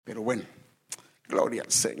Pero bueno, gloria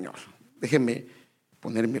al Señor. Déjenme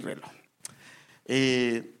poner mi reloj.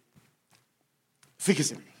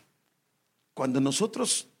 Fíjese, cuando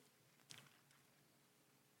nosotros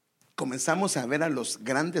comenzamos a ver a los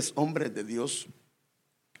grandes hombres de Dios,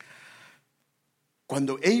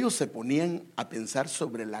 cuando ellos se ponían a pensar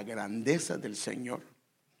sobre la grandeza del Señor,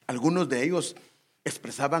 algunos de ellos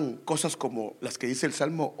expresaban cosas como las que dice el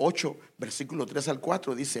Salmo 8, versículo 3 al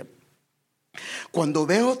 4. Dice: cuando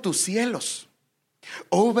veo tus cielos,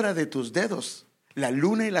 obra de tus dedos, la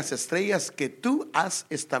luna y las estrellas que tú has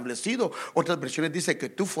establecido. Otras versiones dice que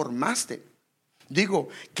tú formaste. Digo,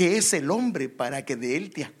 ¿qué es el hombre para que de él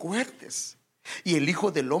te acuerdes? Y el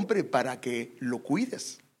hijo del hombre para que lo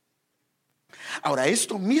cuides. Ahora,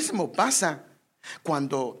 esto mismo pasa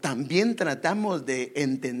cuando también tratamos de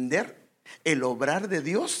entender el obrar de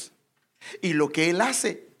Dios y lo que Él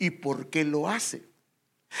hace y por qué lo hace.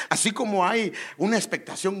 Así como hay una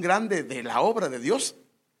expectación grande de la obra de Dios,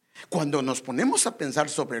 cuando nos ponemos a pensar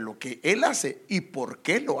sobre lo que Él hace y por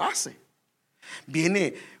qué lo hace,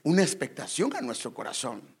 viene una expectación a nuestro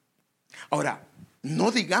corazón. Ahora,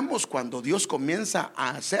 no digamos cuando Dios comienza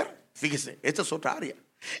a hacer, fíjese, esta es otra área,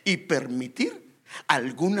 y permitir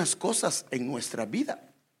algunas cosas en nuestra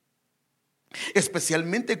vida,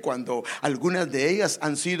 especialmente cuando algunas de ellas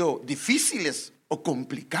han sido difíciles o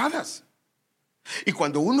complicadas. Y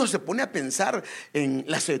cuando uno se pone a pensar en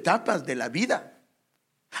las etapas de la vida,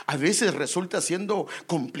 a veces resulta siendo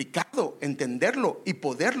complicado entenderlo y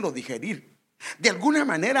poderlo digerir. De alguna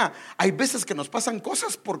manera hay veces que nos pasan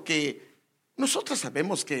cosas porque nosotros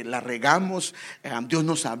sabemos que la regamos, Dios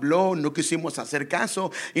nos habló, no quisimos hacer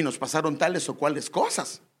caso y nos pasaron tales o cuales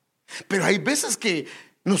cosas. Pero hay veces que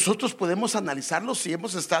nosotros podemos analizarlo si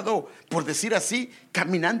hemos estado, por decir así,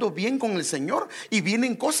 caminando bien con el Señor y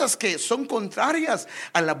vienen cosas que son contrarias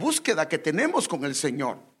a la búsqueda que tenemos con el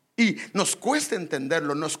Señor. Y nos cuesta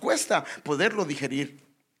entenderlo, nos cuesta poderlo digerir.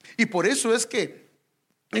 Y por eso es que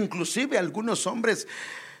inclusive algunos hombres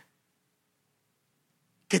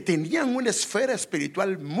que tenían una esfera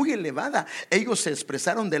espiritual muy elevada, ellos se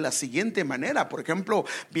expresaron de la siguiente manera. Por ejemplo,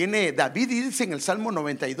 viene David y dice en el Salmo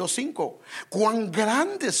 92:5: cuán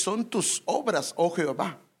grandes son tus obras, oh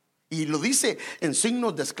Jehová. Y lo dice en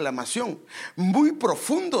signos de exclamación: muy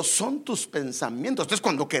profundos son tus pensamientos. Entonces,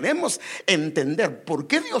 cuando queremos entender por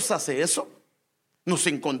qué Dios hace eso, nos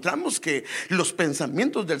encontramos que los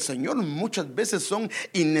pensamientos del Señor muchas veces son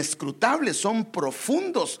inescrutables, son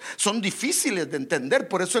profundos, son difíciles de entender.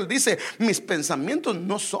 Por eso Él dice: mis pensamientos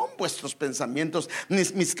no son vuestros pensamientos, ni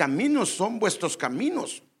mis caminos son vuestros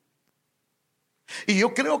caminos. Y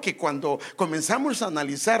yo creo que cuando comenzamos a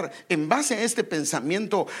analizar en base a este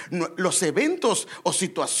pensamiento los eventos o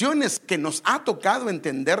situaciones que nos ha tocado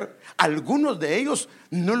entender, algunos de ellos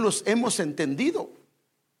no los hemos entendido.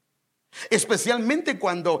 Especialmente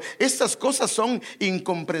cuando estas cosas son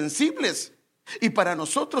incomprensibles y para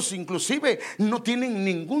nosotros inclusive no tienen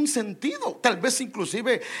ningún sentido. Tal vez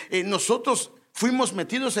inclusive nosotros fuimos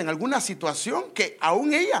metidos en alguna situación que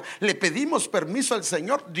aún ella le pedimos permiso al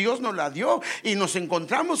Señor, Dios nos la dio y nos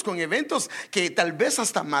encontramos con eventos que tal vez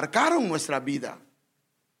hasta marcaron nuestra vida.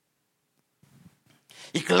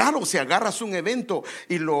 Y claro, si agarras un evento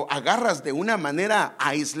y lo agarras de una manera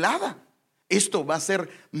aislada, esto va a ser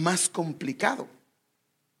más complicado.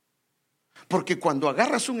 Porque cuando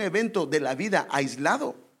agarras un evento de la vida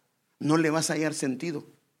aislado, no le vas a hallar sentido,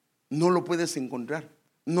 no lo puedes encontrar,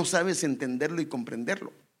 no sabes entenderlo y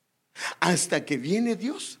comprenderlo, hasta que viene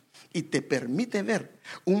Dios y te permite ver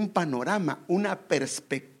un panorama, una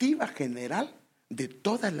perspectiva general de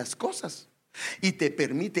todas las cosas, y te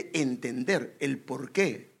permite entender el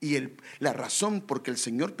porqué y la razón por que el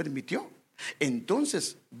Señor permitió.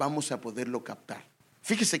 Entonces vamos a poderlo captar.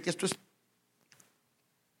 Fíjese que esto es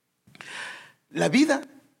la vida,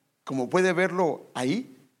 como puede verlo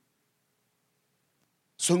ahí,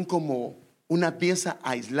 son como una pieza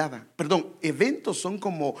aislada. Perdón, eventos son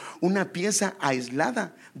como una pieza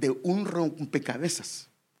aislada de un rompecabezas.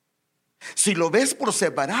 Si lo ves por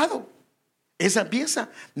separado, esa pieza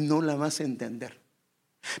no la vas a entender.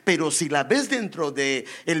 Pero si la ves dentro de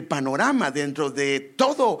el panorama, dentro de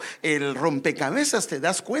todo el rompecabezas, te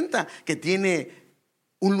das cuenta que tiene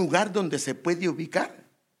un lugar donde se puede ubicar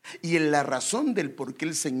y en la razón del por qué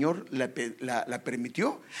el Señor la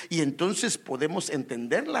permitió, y entonces podemos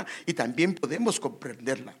entenderla y también podemos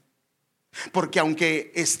comprenderla. Porque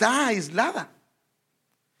aunque está aislada,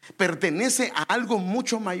 pertenece a algo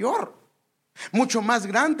mucho mayor, mucho más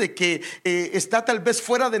grande, que está tal vez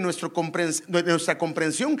fuera de nuestra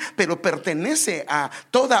comprensión, pero pertenece a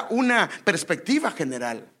toda una perspectiva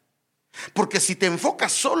general. Porque si te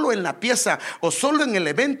enfocas solo en la pieza o solo en el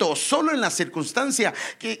evento o solo en la circunstancia,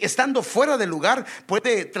 que estando fuera de lugar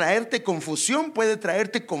puede traerte confusión, puede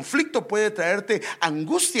traerte conflicto, puede traerte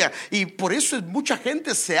angustia. Y por eso mucha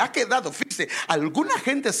gente se ha quedado, fíjese, alguna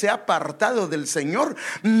gente se ha apartado del Señor,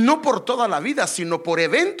 no por toda la vida, sino por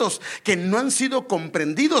eventos que no han sido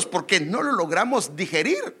comprendidos porque no lo logramos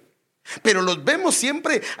digerir. Pero los vemos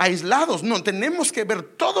siempre aislados. No, tenemos que ver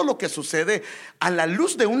todo lo que sucede a la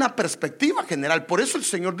luz de una perspectiva general. Por eso el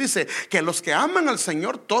Señor dice que a los que aman al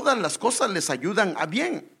Señor todas las cosas les ayudan a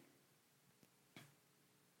bien.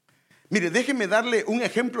 Mire, déjeme darle un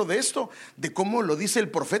ejemplo de esto, de cómo lo dice el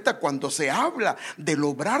profeta cuando se habla del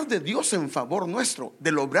obrar de Dios en favor nuestro,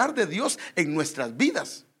 del obrar de Dios en nuestras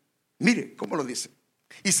vidas. Mire cómo lo dice.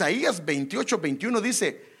 Isaías 28:21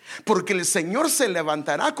 dice: porque el Señor se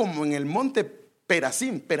levantará como en el monte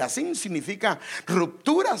Perazim. Perazim significa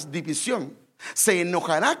rupturas, división. Se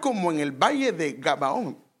enojará como en el valle de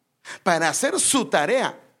Gabaón para hacer su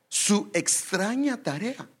tarea, su extraña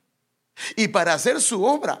tarea, y para hacer su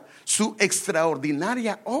obra, su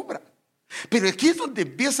extraordinaria obra. Pero aquí es donde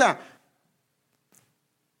empieza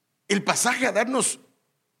el pasaje a darnos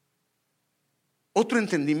otro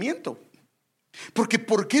entendimiento. Porque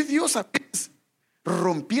 ¿por qué Dios a veces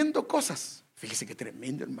rompiendo cosas? Fíjese qué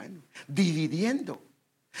tremendo, hermano. Dividiendo.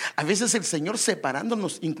 A veces el Señor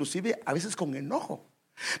separándonos, inclusive a veces con enojo.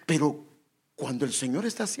 Pero cuando el Señor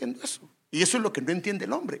está haciendo eso, y eso es lo que no entiende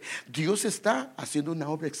el hombre, Dios está haciendo una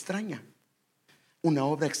obra extraña, una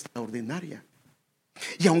obra extraordinaria.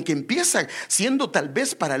 Y aunque empieza siendo tal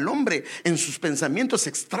vez para el hombre en sus pensamientos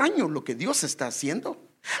extraño lo que Dios está haciendo,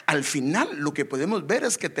 al final lo que podemos ver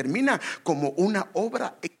es que termina como una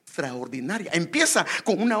obra extraordinaria. Empieza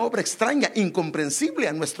con una obra extraña, incomprensible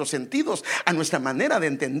a nuestros sentidos, a nuestra manera de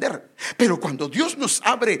entender. Pero cuando Dios nos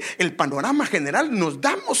abre el panorama general, nos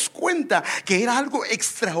damos cuenta que era algo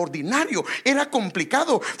extraordinario, era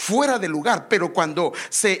complicado, fuera de lugar. Pero cuando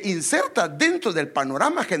se inserta dentro del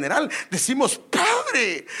panorama general, decimos: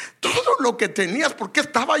 Padre, todo lo que tenías, ¿por qué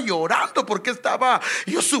estaba llorando? ¿Por qué estaba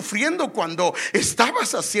yo sufriendo cuando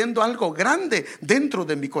estabas haciendo algo grande dentro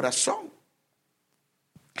de mi corazón?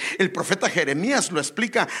 El profeta Jeremías lo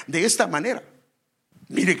explica de esta manera.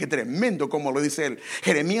 Mire qué tremendo como lo dice él.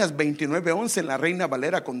 Jeremías 29:11 en la Reina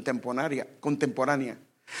Valera contemporánea.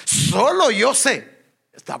 Solo yo sé,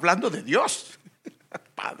 está hablando de Dios,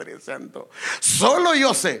 Padre Santo. Solo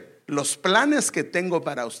yo sé los planes que tengo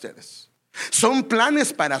para ustedes. Son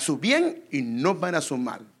planes para su bien y no para su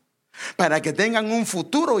mal, para que tengan un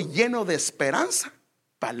futuro lleno de esperanza.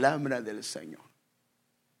 Palabra del Señor.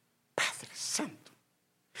 Padre Santo.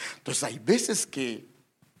 Entonces hay veces que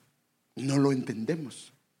no lo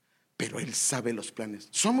entendemos, pero Él sabe los planes.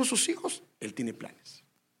 Somos sus hijos, Él tiene planes.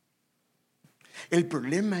 El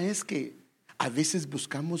problema es que a veces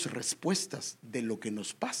buscamos respuestas de lo que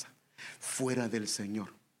nos pasa fuera del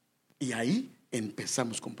Señor, y ahí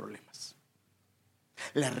empezamos con problemas.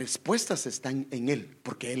 Las respuestas están en Él,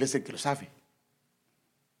 porque Él es el que lo sabe.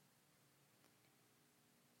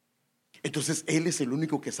 Entonces Él es el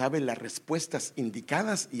único que sabe las respuestas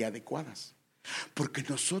indicadas y adecuadas, porque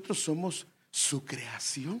nosotros somos su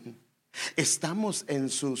creación. Estamos en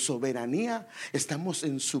su soberanía, estamos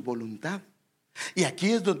en su voluntad. Y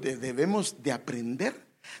aquí es donde debemos de aprender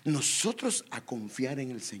nosotros a confiar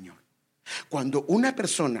en el Señor. Cuando una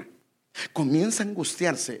persona comienza a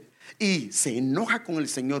angustiarse y se enoja con el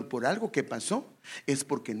Señor por algo que pasó, es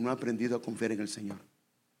porque no ha aprendido a confiar en el Señor.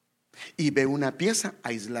 Y ve una pieza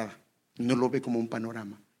aislada, no lo ve como un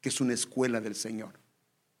panorama, que es una escuela del Señor.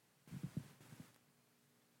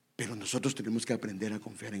 Pero nosotros tenemos que aprender a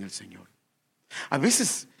confiar en el Señor. A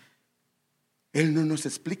veces Él no nos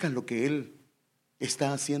explica lo que Él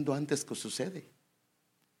está haciendo antes que sucede.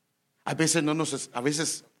 A veces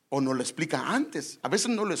o no lo explica antes, a veces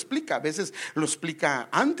no lo explica, a veces lo explica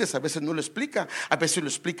antes, a veces no lo explica, a veces lo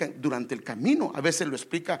explica durante el camino, a veces lo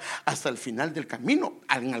explica hasta el final del camino.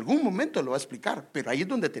 En algún momento lo va a explicar, pero ahí es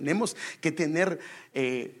donde tenemos que tener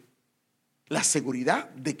la seguridad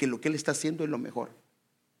de que lo que Él está haciendo es lo mejor.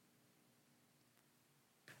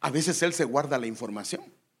 A veces Él se guarda la información.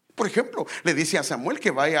 Por ejemplo, le dice a Samuel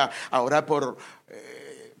que vaya a orar por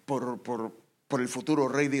el futuro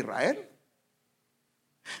rey de Israel.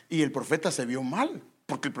 Y el profeta se vio mal,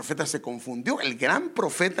 porque el profeta se confundió. El gran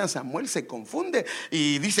profeta Samuel se confunde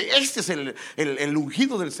y dice: este es el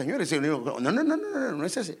ungido del Señor. Y el Señor dijo: no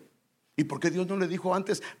es ese. ¿Y por qué Dios no le dijo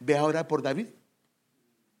antes: ve a orar por David?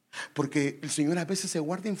 Porque el Señor a veces se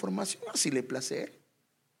guarda información, así le place a Él,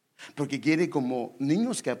 porque quiere, como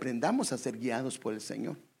niños, que aprendamos a ser guiados por el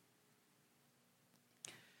Señor.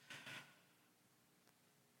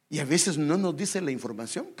 Y a veces no nos dice la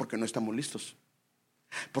información porque no estamos listos.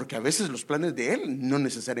 Porque a veces los planes de Él no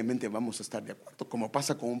necesariamente vamos a estar de acuerdo, como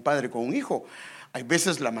pasa con un padre con un hijo. Hay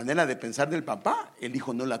veces la manera de pensar del papá, el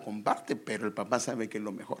hijo no la comparte, pero el papá sabe que es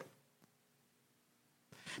lo mejor.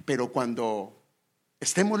 Pero cuando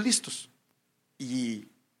estemos listos y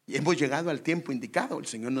hemos llegado al tiempo indicado, el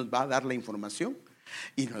Señor nos va a dar la información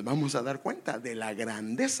y nos vamos a dar cuenta de la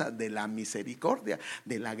grandeza, de la misericordia,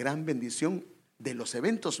 de la gran bendición. De los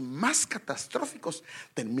eventos más catastróficos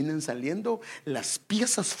terminan saliendo las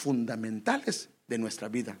piezas fundamentales de nuestra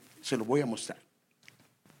vida. Se lo voy a mostrar.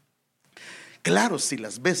 Claro, si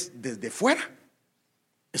las ves desde fuera,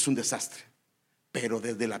 es un desastre. Pero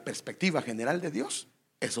desde la perspectiva general de Dios,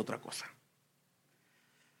 es otra cosa.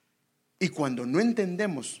 Y cuando no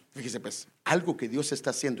entendemos, fíjese pues, algo que Dios está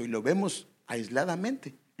haciendo y lo vemos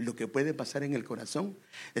aisladamente, lo que puede pasar en el corazón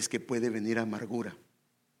es que puede venir amargura.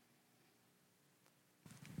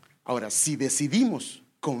 Ahora, si decidimos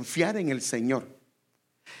confiar en el Señor,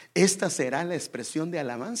 esta será la expresión de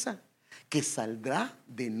alabanza que saldrá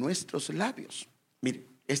de nuestros labios. Mire,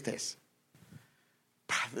 este es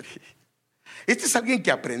Padre. Este es alguien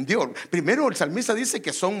que aprendió. Primero el salmista dice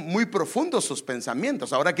que son muy profundos sus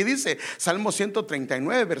pensamientos. Ahora aquí dice Salmo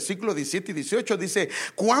 139 versículos 17 y 18, dice: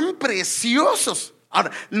 cuán preciosos. Ahora,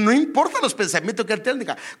 no importa los pensamientos que él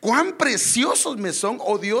tenga, cuán preciosos me son,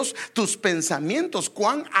 oh Dios, tus pensamientos,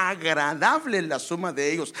 cuán agradable es la suma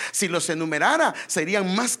de ellos. Si los enumerara,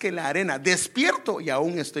 serían más que la arena. Despierto y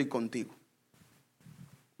aún estoy contigo.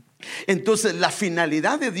 Entonces la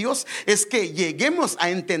finalidad de Dios es que lleguemos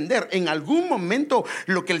a entender en algún momento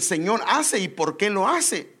lo que el Señor hace y por qué lo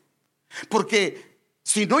hace. Porque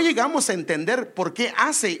si no llegamos a entender por qué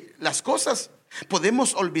hace las cosas,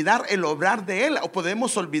 podemos olvidar el obrar de Él o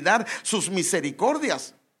podemos olvidar sus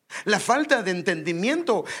misericordias. La falta de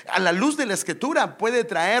entendimiento a la luz de la Escritura puede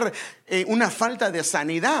traer una falta de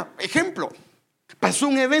sanidad. Ejemplo, pasó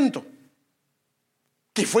un evento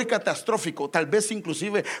que fue catastrófico, tal vez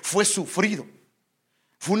inclusive fue sufrido,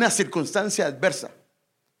 fue una circunstancia adversa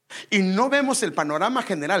y no vemos el panorama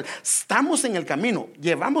general. Estamos en el camino,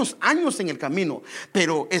 llevamos años en el camino,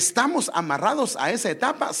 pero estamos amarrados a esa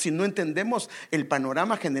etapa si no entendemos el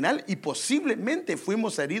panorama general y posiblemente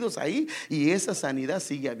fuimos heridos ahí y esa sanidad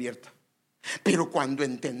sigue abierta. Pero cuando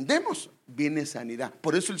entendemos, viene sanidad.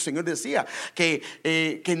 Por eso el Señor decía que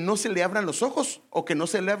no se le abran los ojos o que no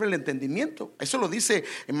se le abra el entendimiento. Eso lo dice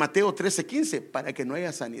en Mateo 13:15, para que no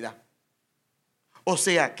haya sanidad. O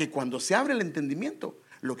sea que cuando se abre el entendimiento,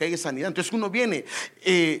 lo que hay es sanidad. Entonces uno viene,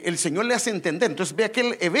 el Señor le hace entender. Entonces ve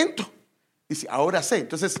aquel evento, dice: ahora sé.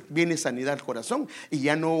 Entonces viene sanidad al corazón y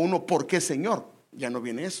ya no uno, ¿por qué, Señor? Ya no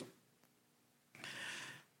viene eso.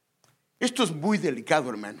 Esto es muy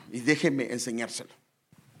delicado, hermano, y déjeme enseñárselo.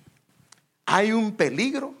 Hay un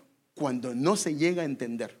peligro cuando no se llega a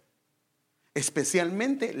entender,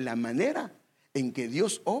 especialmente la manera en que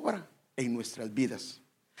Dios obra en nuestras vidas,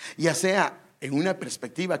 ya sea en una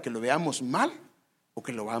perspectiva que lo veamos mal o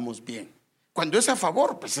que lo veamos bien. Cuando es a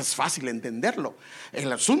favor, pues es fácil entenderlo.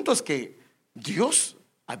 El asunto es que Dios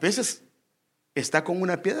a veces está con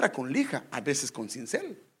una piedra con lija, a veces con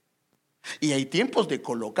cincel, y hay tiempos de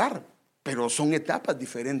colocar, pero son etapas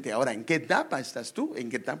diferentes. Ahora, ¿en qué etapa estás tú? ¿En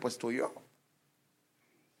qué etapa estoy yo?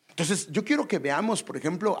 Entonces, yo quiero que veamos, por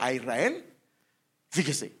ejemplo, a Israel.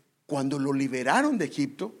 Fíjese, cuando lo liberaron de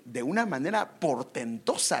Egipto de una manera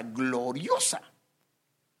portentosa, gloriosa,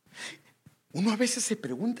 uno a veces se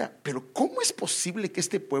pregunta, pero ¿cómo es posible que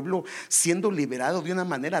este pueblo, siendo liberado de una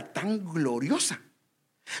manera tan gloriosa,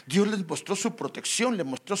 Dios les mostró su protección, les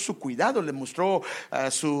mostró su cuidado, les mostró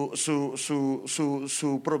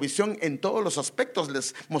su provisión en todos los aspectos,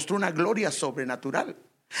 les mostró una gloria sobrenatural?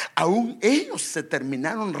 Aún ellos se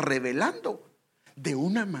terminaron rebelando de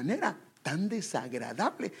una manera tan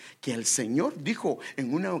desagradable que el Señor dijo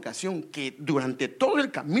en una ocasión que durante todo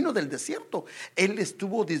el camino del desierto Él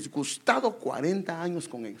estuvo disgustado 40 años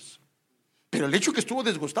con ellos. Pero el hecho que estuvo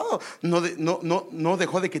disgustado no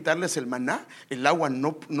dejó de quitarles el maná, el agua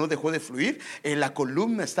no dejó de fluir, la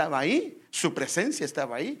columna estaba ahí, su presencia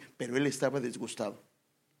estaba ahí, pero él estaba disgustado.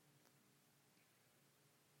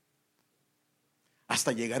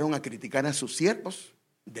 Hasta llegaron a criticar a sus siervos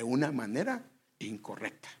de una manera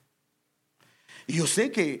incorrecta. Y yo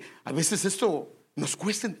sé que a veces esto nos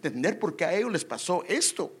cuesta entender por qué a ellos les pasó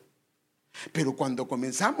esto. Pero cuando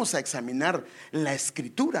comenzamos a examinar la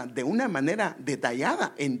Escritura de una manera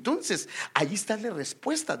detallada, entonces allí está la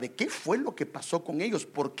respuesta de qué fue lo que pasó con ellos,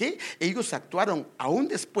 por qué ellos actuaron aún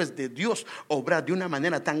después de Dios obrar de una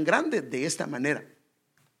manera tan grande de esta manera.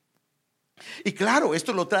 Y claro,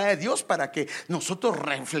 esto lo trae Dios para que nosotros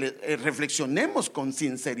reflexionemos con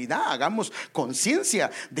sinceridad, hagamos conciencia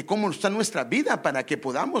de cómo está nuestra vida, para que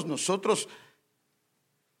podamos nosotros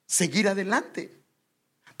seguir adelante.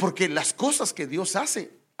 Porque las cosas que Dios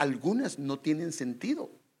hace, algunas no tienen sentido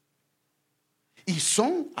y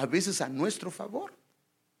son a veces a nuestro favor.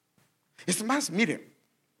 Es más, mire,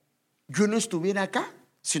 yo no estuviera acá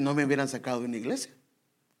si no me hubieran sacado de una iglesia.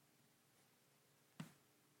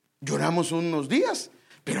 Lloramos unos días,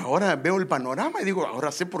 pero ahora veo el panorama y digo,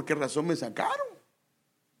 ahora sé por qué razón me sacaron.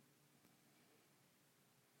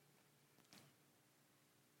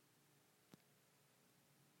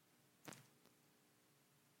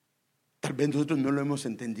 Tal vez nosotros no lo hemos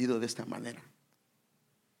entendido de esta manera.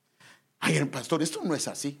 Ay, pastor, esto no es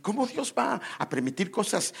así. ¿Cómo Dios va a permitir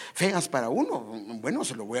cosas feas para uno? Bueno,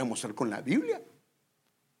 se lo voy a mostrar con la Biblia.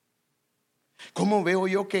 ¿Cómo veo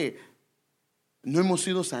yo que no hemos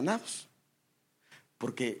sido sanados?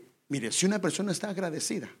 Porque, mire, si una persona está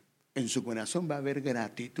agradecida, en su corazón va a haber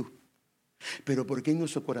gratitud. Pero ¿por qué en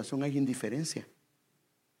nuestro corazón hay indiferencia?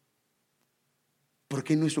 ¿Por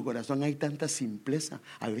qué en nuestro corazón hay tanta simpleza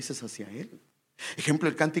a veces hacia Él? Ejemplo,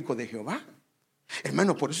 el cántico de Jehová.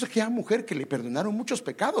 Hermano, por eso es que a mujer que le perdonaron muchos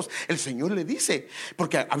pecados, el Señor le dice,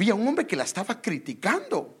 porque había un hombre que la estaba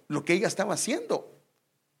criticando lo que ella estaba haciendo.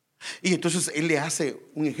 Y entonces Él le hace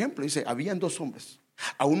un ejemplo. Dice, habían dos hombres.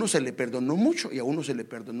 A uno se le perdonó mucho y a uno se le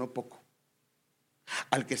perdonó poco.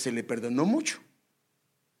 Al que se le perdonó mucho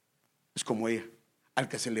es como ella. Al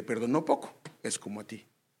que se le perdonó poco es como a ti.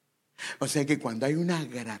 O sea que cuando hay una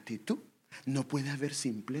gratitud, no puede haber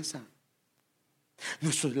simpleza.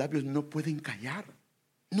 Nuestros labios no pueden callar.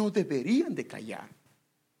 No deberían de callar.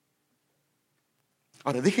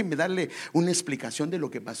 Ahora déjenme darle una explicación de lo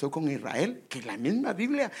que pasó con Israel, que la misma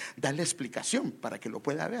Biblia da la explicación para que lo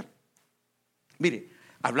pueda ver. Mire,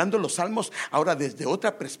 hablando de los salmos, ahora desde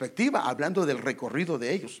otra perspectiva, hablando del recorrido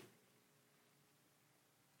de ellos.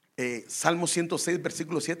 Salmo 106,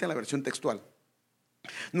 versículo 7 en la versión textual.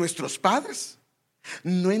 Nuestros padres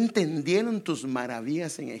no entendieron tus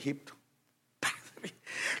maravillas en Egipto. Padre,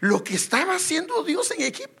 lo que estaba haciendo Dios en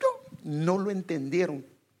Egipto, no lo entendieron.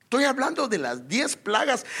 Estoy hablando de las 10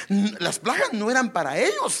 plagas. Las plagas no eran para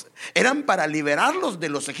ellos, eran para liberarlos de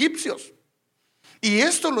los egipcios. Y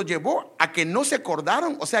esto lo llevó a que no se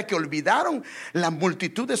acordaron, o sea, que olvidaron la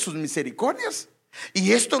multitud de sus misericordias.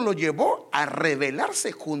 Y esto lo llevó a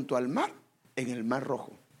rebelarse junto al mar, en el Mar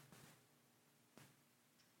Rojo.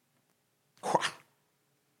 ¡Wow!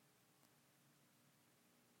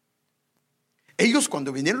 Ellos,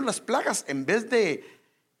 cuando vinieron las plagas, en vez de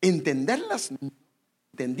entenderlas,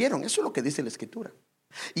 entendieron. Eso es lo que dice la Escritura.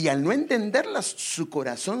 Y al no entenderlas, su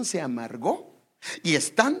corazón se amargó. Y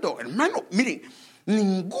estando, hermano, miren,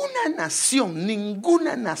 ninguna nación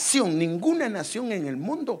en el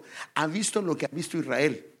mundo ha visto lo que ha visto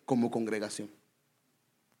Israel como congregación.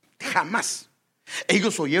 Jamás.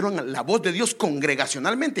 Ellos oyeron la voz de Dios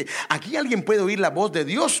congregacionalmente. Aquí alguien puede oír la voz de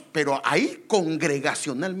Dios, pero ahí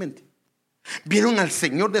congregacionalmente. Vieron al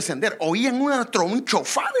Señor descender, oían un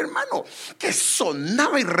chofar, hermano, que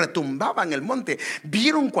sonaba y retumbaba en el monte.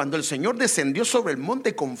 Vieron cuando el Señor descendió sobre el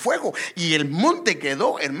monte con fuego, y el monte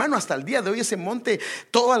quedó, hermano, hasta el día de hoy ese monte,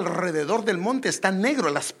 todo alrededor del monte está negro,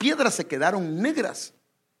 las piedras se quedaron negras.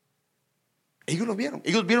 Ellos lo vieron,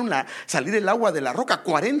 ellos vieron salir el agua de la roca.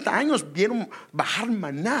 40 años vieron bajar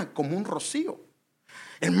maná como un rocío.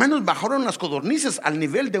 Hermanos, bajaron las codornices al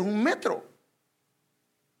nivel de 1 metro.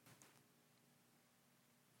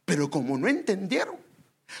 Pero como no entendieron,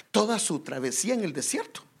 toda su travesía en el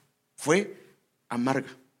desierto fue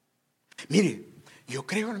amarga. Mire, yo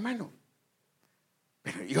creo, hermano,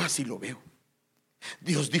 pero yo así lo veo.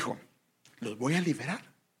 Dios dijo, los voy a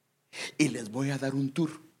liberar y les voy a dar un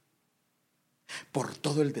tour por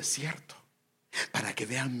todo el desierto, para que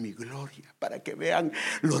vean mi gloria, para que vean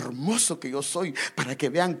lo hermoso que yo soy, para que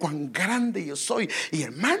vean cuán grande yo soy. Y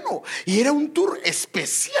hermano, y era un tour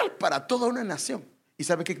especial para toda una nación. ¿Y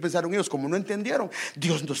sabe qué pensaron ellos? Como no entendieron,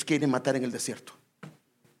 Dios nos quiere matar en el desierto.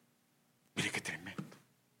 Mire qué tremendo,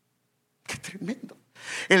 qué tremendo.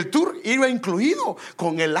 El tour iba incluido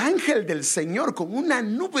con el ángel del Señor, con una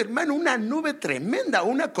nube, hermano, una nube tremenda,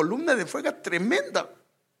 una columna de fuego tremenda.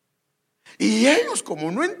 Y ellos,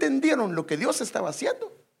 como no entendieron lo que Dios estaba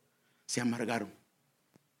haciendo, se amargaron.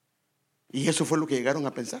 Y eso fue lo que llegaron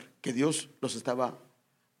a pensar, que Dios los estaba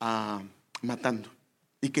matando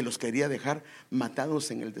y que los quería dejar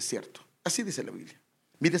matados en el desierto. Así dice la Biblia.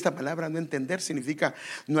 Mire, esta palabra no entender significa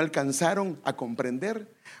no alcanzaron a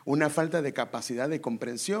comprender, una falta de capacidad de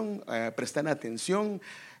comprensión, prestar atención,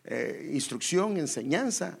 instrucción,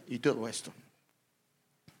 enseñanza y todo esto.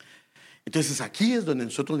 Entonces aquí es donde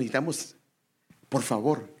nosotros necesitamos, por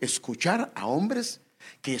favor, escuchar a hombres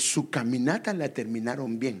que su caminata la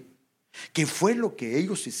terminaron bien. ¿Qué fue lo que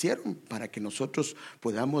ellos hicieron para que nosotros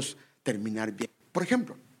podamos terminar bien? Por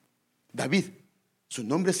ejemplo, David, su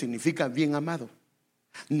nombre significa bien amado.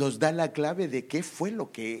 Nos da la clave de qué fue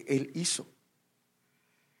lo que él hizo.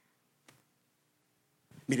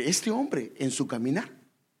 Mire, este hombre en su caminar,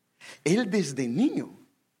 él desde niño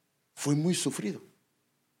fue muy sufrido.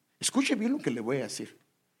 Escuche bien lo que le voy a decir.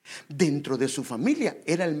 Dentro de su familia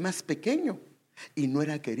era el más pequeño y no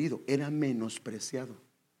era querido, era menospreciado.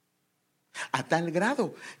 A tal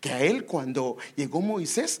grado que a él, cuando llegó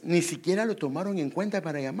Moisés, ni siquiera lo tomaron en cuenta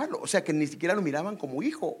para llamarlo. O sea que ni siquiera lo miraban como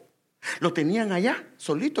hijo. Lo tenían allá,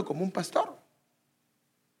 solito, como un pastor.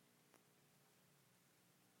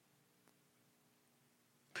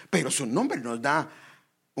 Pero su nombre nos da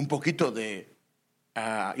un poquito de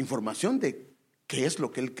información de qué es lo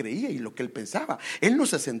que él creía y lo que él pensaba. Él no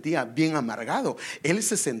se sentía bien amargado, él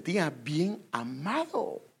se sentía bien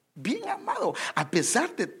amado. Bien amado, a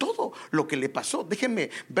pesar de todo lo que le pasó. Déjenme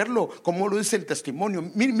verlo como lo dice el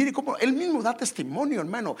testimonio. Mire cómo él mismo da testimonio,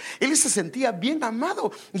 hermano. Él se sentía bien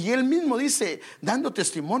amado y él mismo dice, dando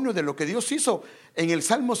testimonio de lo que Dios hizo. En el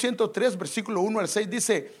Salmo 103, versículo 1 al 6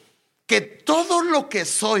 dice, que todo lo que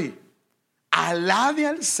soy alabe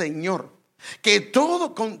al Señor. Que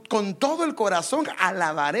todo, con todo el corazón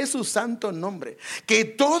alabaré su santo nombre. Que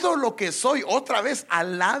todo lo que soy, otra vez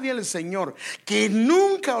alabe al Señor. Que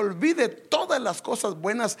nunca olvide todas las cosas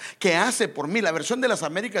buenas que hace por mí. La versión de las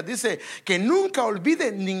Américas dice que nunca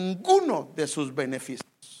olvide ninguno de sus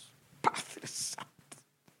beneficios. Padre Santo.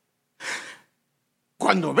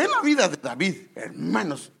 Cuando ve la vida de David,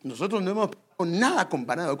 hermanos, nosotros no hemos nada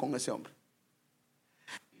comparado con ese hombre.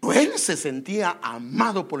 Él se sentía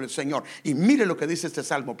amado por el Señor. Y mire lo que dice este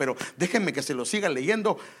salmo, pero déjenme que se lo siga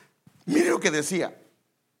leyendo. Mire lo que decía.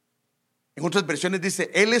 En otras versiones dice,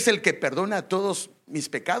 Él es el que perdona todos mis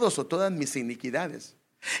pecados o todas mis iniquidades.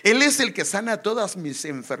 Él es el que sana todas mis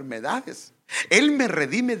enfermedades. Él me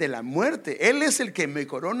redime de la muerte. Él es el que me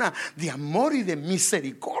corona de amor y de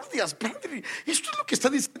misericordias. Padre, esto es lo que está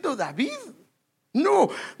diciendo David. No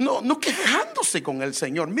quejándose con el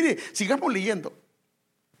Señor. Mire, sigamos leyendo.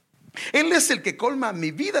 Él es el que colma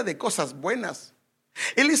mi vida de cosas buenas.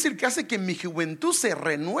 Él es el que hace que mi juventud se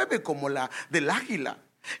renueve como la del águila.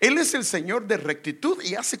 Él es el Señor de rectitud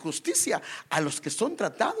y hace justicia a los que son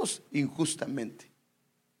tratados injustamente.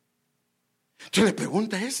 Entonces la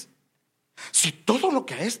pregunta es, si todo lo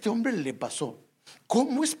que a este hombre le pasó,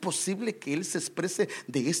 ¿cómo es posible que él se exprese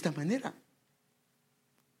de esta manera?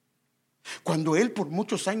 Cuando él por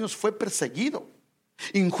muchos años fue perseguido,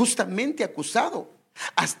 injustamente acusado,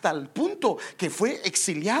 hasta el punto que fue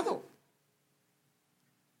exiliado,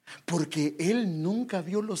 porque él nunca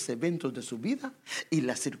vio los eventos de su vida y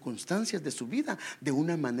las circunstancias de su vida de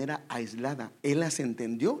una manera aislada. Él las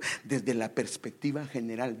entendió desde la perspectiva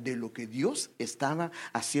general de lo que Dios estaba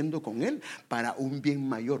haciendo con él para un bien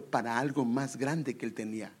mayor, para algo más grande que él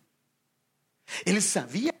tenía. Él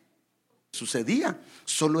sabía que lo que sucedía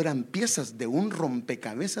solo eran piezas de un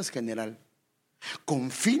rompecabezas general, con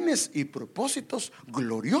fines y propósitos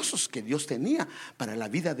gloriosos que Dios tenía para la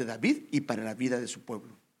vida de David y para la vida de su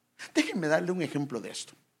pueblo. Déjenme darle un ejemplo de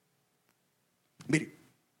esto. Mire,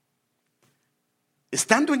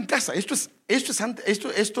 estando en casa,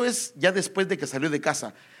 esto es ya después de que salió de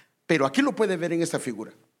casa, pero aquí lo puede ver en esta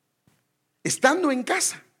figura. Estando en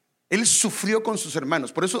casa, él sufrió con sus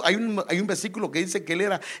hermanos. Por eso hay un versículo que dice que él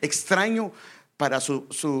era extraño para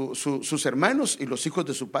sus hermanos y los hijos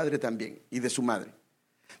de su padre también y de su madre.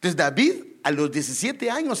 Entonces David a los 17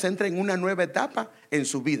 años entra en una nueva etapa en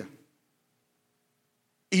su vida.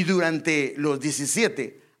 Y durante los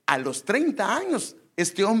 17 a los 30 años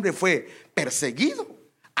este hombre fue perseguido,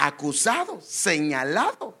 acusado,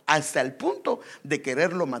 señalado hasta el punto de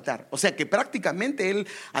quererlo matar. O sea que prácticamente él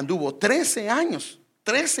anduvo 13 años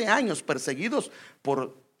perseguidos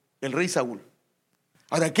por el rey Saúl.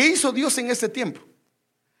 Ahora, ¿qué hizo Dios en ese tiempo?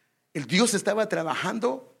 El Dios estaba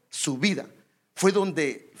trabajando su vida. Fue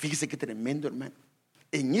donde, fíjese qué tremendo, hermano.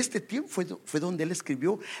 En este tiempo fue donde él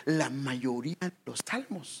escribió la mayoría de los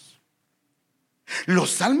salmos. Los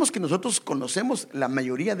salmos que nosotros conocemos, la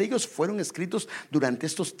mayoría de ellos fueron escritos durante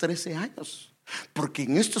estos 13 años. Porque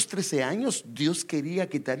en estos 13 años Dios quería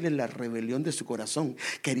quitarle la rebelión de su corazón.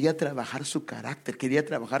 Quería trabajar su carácter, quería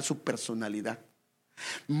trabajar su personalidad.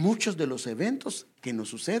 Muchos de los eventos que nos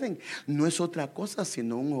suceden no es otra cosa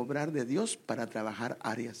sino un obrar de Dios para trabajar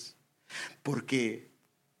áreas. Porque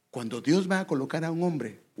cuando Dios va a colocar a un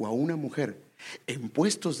hombre o a una mujer en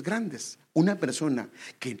puestos grandes, una persona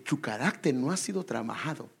que su carácter no ha sido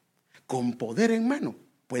trabajado con poder en mano,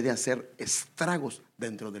 puede hacer estragos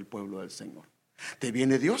dentro del pueblo del Señor. Te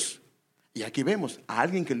viene Dios y aquí vemos a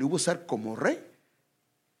alguien que lo iba a usar como rey,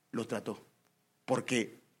 lo trató.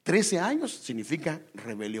 Porque 13 años significa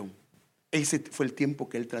rebelión. Ese fue el tiempo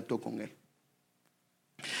que él trató con él.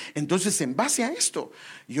 Entonces, en base a esto,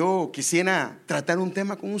 yo quisiera tratar un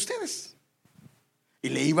tema con ustedes. Y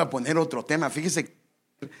le iba a poner otro tema. Fíjese,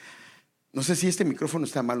 no sé si este micrófono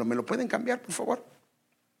está malo. ¿Me lo pueden cambiar, por favor?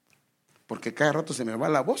 Porque cada rato se me va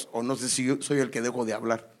la voz, o no sé si yo soy el que dejo de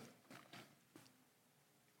hablar.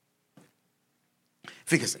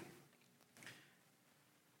 Fíjese.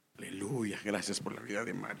 Aleluya, gracias por la vida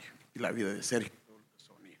de Mario y la vida de Sergio.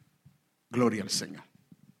 Gloria al Señor.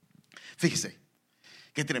 Fíjese,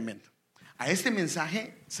 qué tremendo. A este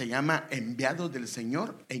mensaje se llama enviados del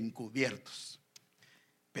Señor encubiertos.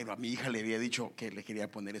 Pero a mi hija le había dicho que le quería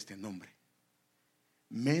poner este nombre: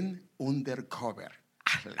 Men Undercover.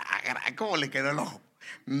 ¿Cómo le quedó el ojo?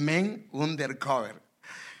 Men Undercover.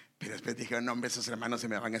 Pero después dije, no, hombre, esos hermanos se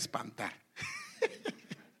me van a espantar.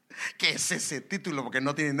 ¿Qué es ese título? Porque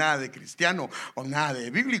no tiene nada de cristiano o nada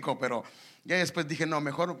de bíblico. Pero ya después dije, no,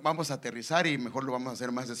 mejor vamos a aterrizar y mejor lo vamos a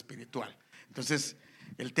hacer más espiritual. Entonces,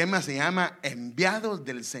 el tema se llama enviados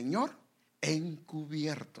del Señor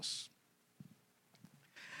encubiertos.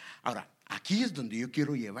 Ahora, aquí es donde yo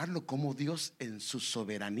quiero llevarlo, como Dios en su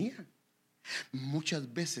soberanía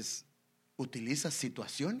muchas veces utiliza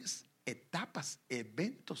situaciones, etapas,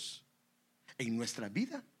 eventos en nuestra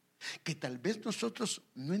vida que tal vez nosotros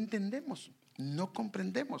no entendemos, no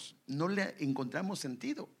comprendemos, no le encontramos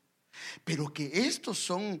sentido, pero que estos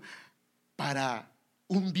son para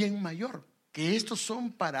un bien mayor, que estos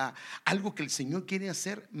son para algo que el Señor quiere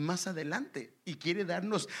hacer más adelante y quiere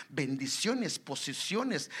darnos bendiciones,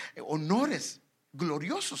 posiciones, honores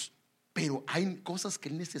gloriosos. Pero hay cosas que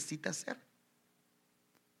Él necesita hacer.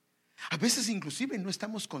 A veces inclusive no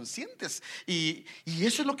estamos conscientes y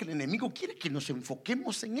eso es lo que el enemigo quiere, que nos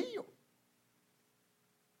enfoquemos en ello.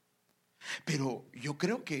 Pero yo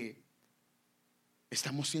creo que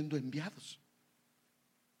estamos siendo enviados,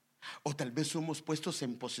 o tal vez somos puestos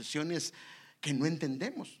en posiciones que no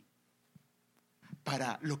entendemos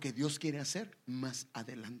para lo que Dios quiere hacer más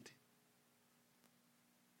adelante.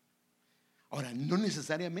 Ahora, no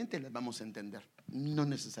necesariamente las vamos a entender, no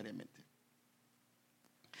necesariamente.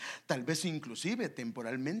 Tal vez inclusive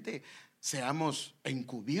temporalmente seamos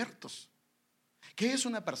encubiertos. ¿Qué es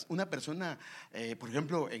una persona, por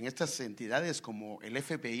ejemplo, en estas entidades como el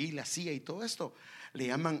FBI, la CIA y todo esto? Le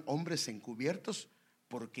llaman hombres encubiertos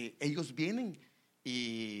porque ellos vienen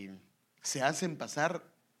y se hacen pasar,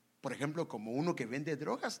 por ejemplo, como uno que vende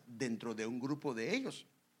drogas dentro de un grupo de ellos.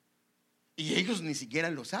 Y ellos ni siquiera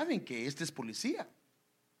lo saben que este es policía.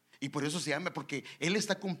 Y por eso se llama, porque él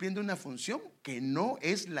está cumpliendo una función que no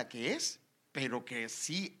es la que es, pero que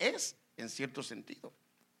sí es en cierto sentido.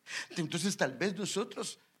 Entonces tal vez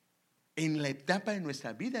nosotros en la etapa de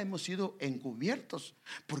nuestra vida hemos sido encubiertos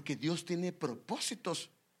porque Dios tiene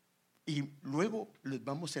propósitos y luego los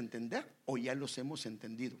vamos a entender o ya los hemos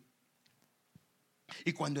entendido.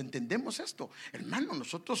 Y cuando entendemos esto, hermano,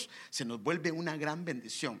 nosotros se nos vuelve una gran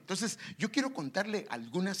bendición. Entonces yo quiero contarle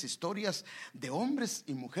algunas historias de hombres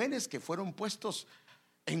y mujeres que fueron puestos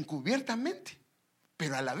encubiertamente,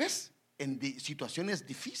 pero a la vez en situaciones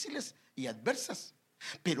difíciles y adversas,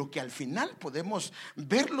 pero que al final podemos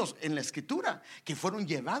verlos en la escritura, que fueron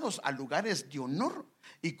llevados a lugares de honor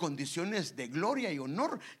y condiciones de gloria y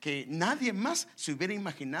honor que nadie más se hubiera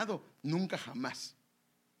imaginado nunca jamás.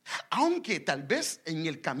 Aunque tal vez en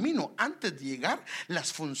el camino antes de llegar,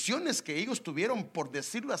 las funciones que ellos tuvieron, por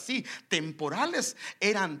decirlo así, temporales,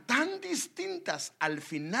 eran tan distintas al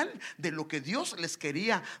final de lo que Dios les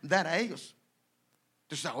quería dar a ellos.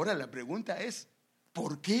 Entonces ahora la pregunta es,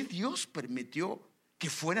 ¿por qué Dios permitió que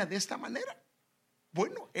fuera de esta manera?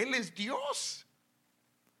 Bueno, Él es Dios.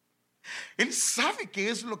 Él sabe qué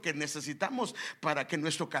es lo que necesitamos para que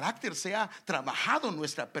nuestro carácter sea trabajado,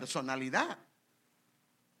 nuestra personalidad.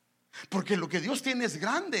 Porque lo que Dios tiene es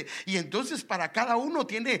grande y entonces para cada uno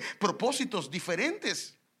tiene propósitos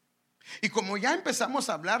diferentes. Y como ya empezamos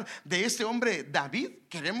a hablar de este hombre David,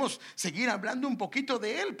 queremos seguir hablando un poquito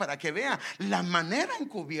de él para que vea la manera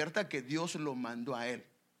encubierta que Dios lo mandó a él.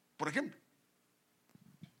 Por ejemplo,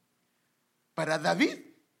 para David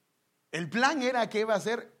el plan era que iba a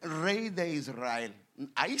ser rey de Israel.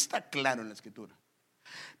 Ahí está claro en la escritura.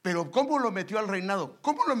 Pero ¿cómo lo metió al reinado?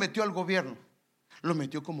 ¿Cómo lo metió al gobierno? Lo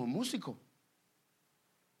metió como músico.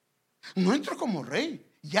 No entró como rey.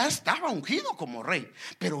 Ya estaba ungido como rey,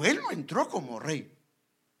 pero él no entró como rey.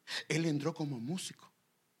 Él entró como músico.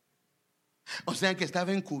 O sea que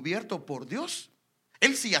estaba encubierto por Dios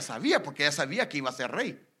Él sí ya sabía, porque ya sabía que iba a ser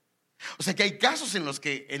rey. O sea que hay casos en los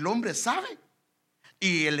que el hombre sabe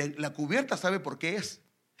y la cubierta sabe por qué es.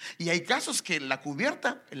 Y hay casos que la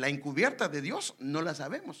encubierta de Dios no la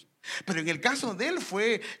sabemos. Pero en el caso de él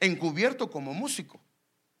fue encubierto como músico.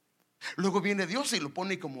 Luego viene Dios y lo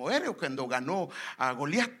pone como héroe cuando ganó a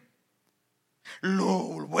Goliat.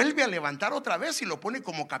 Lo vuelve a levantar otra vez y lo pone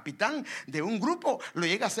como capitán de un grupo. Lo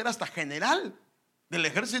llega a ser hasta general del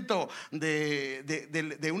ejército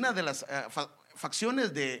de una de las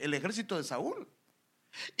facciones del ejército de Saúl.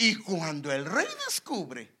 Y cuando el rey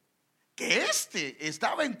descubre que este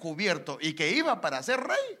estaba encubierto y que iba para ser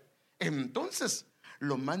rey, entonces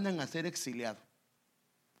lo mandan a ser exiliado.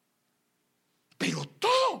 Pero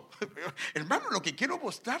todo, hermano, lo que quiero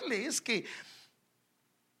mostrarle es que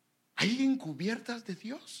hay encubiertas de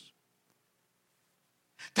Dios.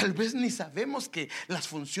 Tal vez ni sabemos que las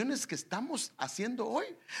funciones que estamos haciendo hoy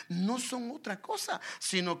no son otra cosa,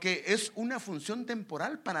 sino que es una función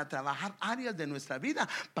temporal para trabajar áreas de nuestra vida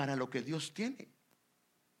para lo que Dios tiene.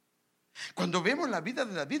 Cuando vemos la vida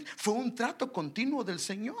de David, fue un trato continuo del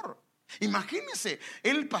Señor. Imagínense,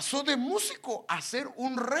 él pasó de músico a ser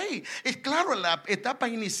un rey. Es claro, la etapa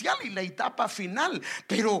inicial y la etapa final,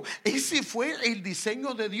 pero ese fue el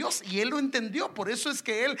diseño de Dios y él lo entendió. Por eso es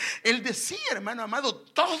que él decía, hermano amado,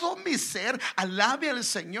 todo mi ser alabe al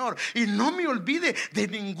Señor y no me olvide de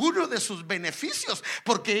ninguno de sus beneficios,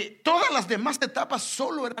 porque todas las demás etapas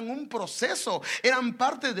solo eran un proceso, eran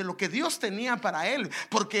parte de lo que Dios tenía para él,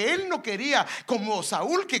 porque él no quería como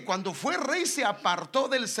Saúl, que cuando fue rey se apartó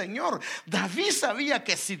del Señor. David sabía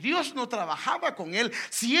que si Dios no trabajaba con él,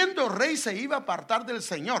 siendo rey se iba a apartar del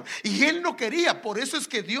Señor, y él no quería. Por eso es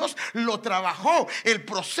que Dios lo trabajó. El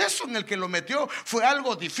proceso en el que lo metió fue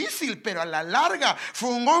algo difícil, pero a la larga fue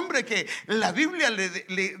un hombre que la Biblia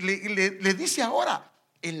le dice ahora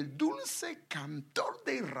el dulce cantor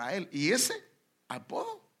de Israel, y ese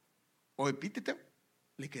apodo o epíteto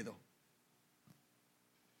le quedó.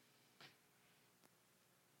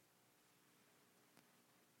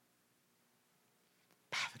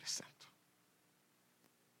 Padre Santo,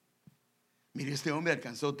 mire, este hombre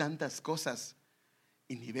alcanzó tantas cosas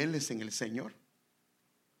y niveles en el Señor,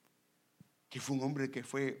 que fue un hombre que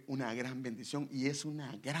fue una gran bendición y es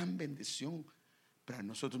una gran bendición para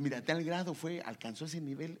nosotros. Mira, a tal grado alcanzó ese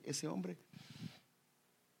nivel ese hombre,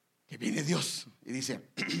 que viene Dios y dice: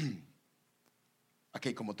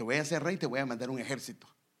 ok, como te voy a hacer rey, te voy a mandar un ejército.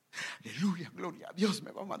 Aleluya, gloria a Dios,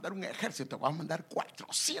 me va a mandar un ejército, te va a mandar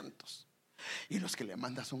 400. Y los que le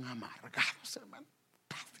manda son amargados, hermano.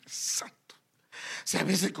 Padre Santo. O sea, a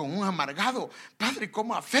veces con un amargado, Padre,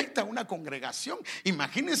 ¿cómo afecta a una congregación?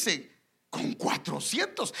 Imagínense, con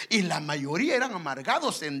 400, y la mayoría eran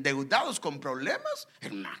amargados, endeudados, con problemas.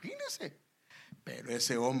 Imagínense. Pero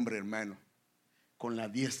ese hombre, hermano, con la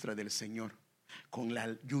diestra del Señor, con la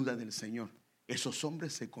ayuda del Señor, esos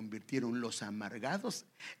hombres se convirtieron, los amargados,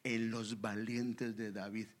 en los valientes de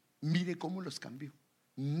David. Mire cómo los cambió.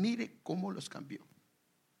 Mire cómo los cambió.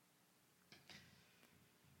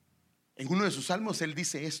 En uno de sus salmos él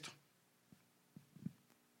dice esto.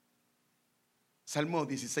 Salmo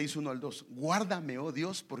 16, 1 al 2. Guárdame, oh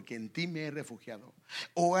Dios, porque en ti me he refugiado.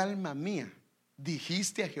 Oh alma mía,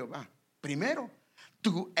 dijiste a Jehová: primero,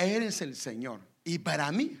 tú eres el Señor, y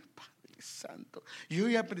para mí, Padre Santo, yo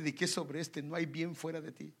ya prediqué sobre no hay bien fuera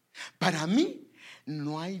de ti. Para mí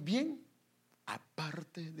no hay bien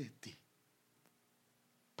aparte de ti.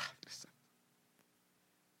 Padre Santo.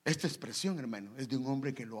 Esta expresión, hermano, es de un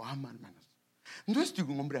hombre que lo ama, hermanos. No es de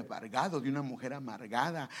un hombre amargado, de una mujer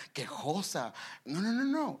amargada, quejosa.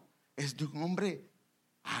 No. Es de un hombre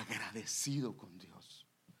agradecido con Dios.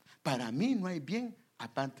 Para mí no hay bien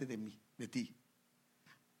aparte de mí, de ti.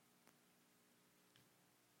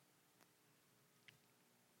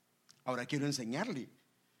 Ahora quiero enseñarle.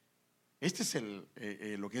 Este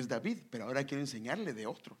es lo que es David, pero ahora quiero enseñarle de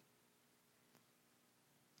otro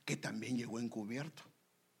que también llegó encubierto.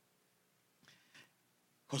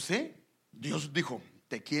 José, Dios dijo: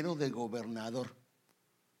 te quiero de gobernador.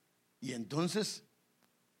 Y entonces,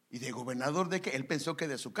 ¿y de gobernador de qué? Él pensó que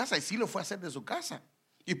de su casa, y sí lo fue a hacer de su casa.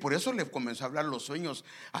 Y por eso le comenzó a hablar los sueños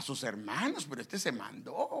a sus hermanos, pero este se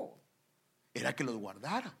mandó, era que los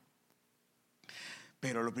guardara.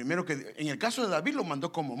 Pero lo primero que, en el caso de David, lo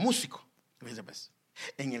mandó como músico.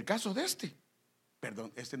 En el caso de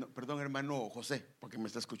perdón hermano José, porque me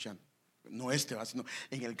está escuchando, no sino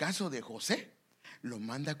en el caso de José, lo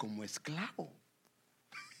manda como esclavo.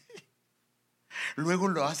 Luego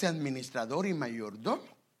lo hace administrador y mayordomo.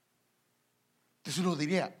 Entonces uno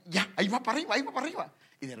diría: ya, ahí va para arriba.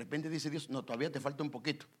 Y de repente dice Dios: no, todavía te falta un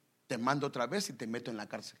poquito. Te mando otra vez y te meto en la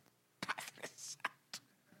cárcel. Padre Santo.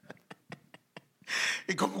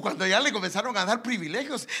 Y como cuando ya le comenzaron a dar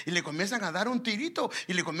privilegios y le comienzan a dar un tirito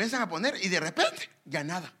y le comienzan a poner, y de repente ya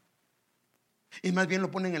nada. Y más bien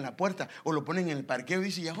lo ponen en la puerta o lo ponen en el parqueo y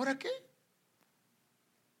dice, ¿y ahora qué?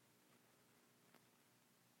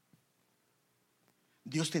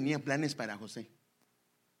 Dios tenía planes para José.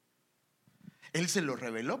 Él se lo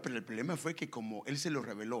reveló, pero el problema fue que como él se lo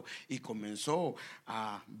reveló y comenzó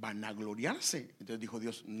a vanagloriarse, entonces dijo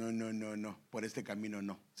Dios, no, por este camino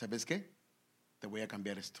no. ¿Sabes qué? Te voy a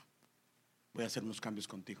cambiar esto. Voy a hacer unos cambios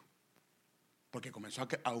contigo. Porque comenzó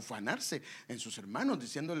a ufanarse en sus hermanos,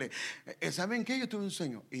 diciéndole, ¿saben qué? Yo tuve un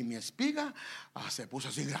sueño y mi espiga se puso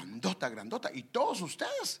así grandota, y todos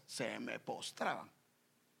ustedes se me postraban.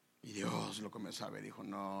 Y Dios lo comenzó a ver, dijo,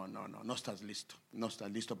 no estás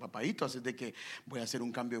listo, papadito, así de que voy a hacer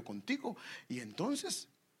un cambio contigo. Y entonces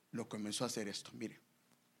lo comenzó a hacer esto. Mire,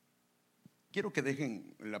 quiero que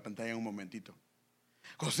dejen la pantalla un momentito.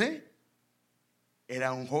 José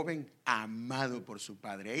era un joven amado por su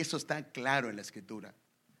padre, eso está claro en la escritura,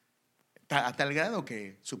 a tal grado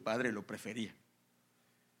que su padre lo prefería.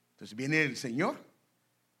 Entonces viene el Señor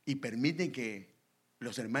y permite que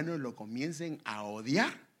los hermanos lo comiencen a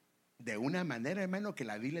odiar de una manera, hermano, que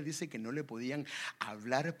la Biblia dice que no le podían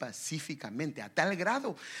hablar pacíficamente, a tal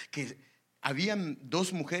grado que habían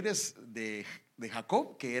dos mujeres de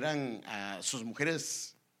Jacob que eran sus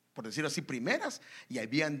mujeres, por decirlo así, primeras, y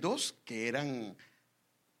habían dos que eran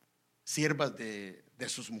siervas de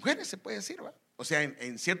sus mujeres, se puede decir, ¿va? O sea,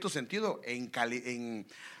 en cierto sentido,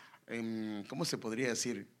 ¿cómo se podría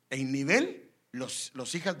decir? En nivel,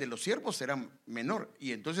 los hijas de los siervos eran menor,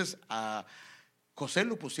 y entonces a José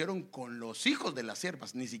lo pusieron con los hijos de las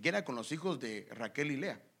siervas, ni siquiera con los hijos de Raquel y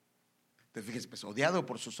Lea. Entonces fíjense, pues, odiado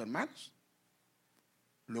por sus hermanos.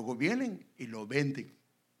 Luego vienen y lo venden.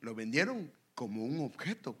 Lo vendieron como un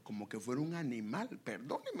objeto, como que fuera un animal.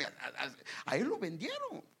 Perdónenme, a él lo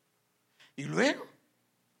vendieron. Y luego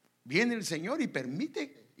viene el Señor y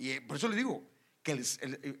permite, y por eso le digo que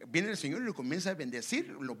viene el Señor y lo comienza a bendecir,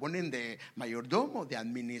 lo ponen de mayordomo, de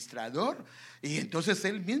administrador, y entonces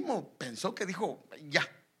él mismo pensó que dijo, ya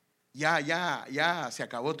se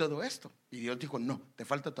acabó todo esto. Y Dios dijo, no, te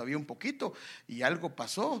falta todavía un poquito, y algo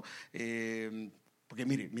pasó, porque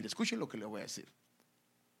mire, escuche lo que le voy a decir.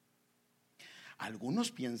 Algunos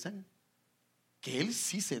piensan que él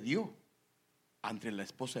sí cedió ante la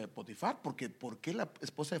esposa de Potifar, porque ¿por qué la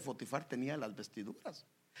esposa de Potifar tenía las vestiduras?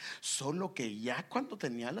 Solo que ya cuando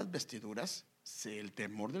tenía las vestiduras, el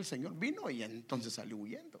temor del Señor vino y entonces salió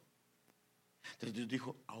huyendo. Entonces Dios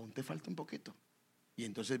dijo, aún te falta un poquito. Y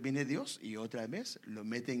entonces viene Dios y otra vez lo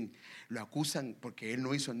meten, lo acusan porque él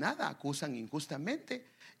no hizo nada, acusan injustamente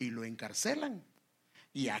y lo encarcelan.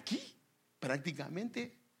 Y aquí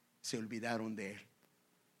prácticamente se olvidaron de él.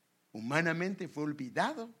 Humanamente fue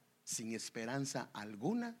olvidado, sin esperanza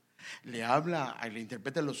alguna. Le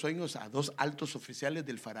interpreta los sueños a dos altos oficiales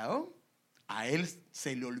del faraón. A él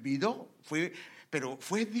se le olvidó, pero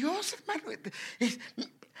fue Dios, hermano.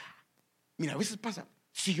 Mira, a veces pasa,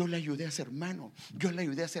 si yo le ayudé a ser hermano, yo le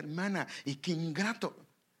ayudé a ser hermana, y qué ingrato,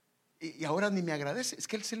 y ahora ni me agradece. Es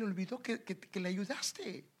que él se le olvidó que le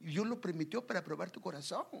ayudaste. Dios lo permitió para probar tu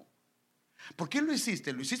corazón. ¿Por qué lo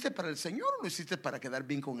hiciste? ¿Lo hiciste para el Señor o lo hiciste para quedar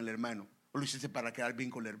bien con el hermano? ¿O lo hiciste para quedar bien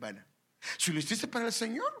con la hermana? Si lo hiciste para el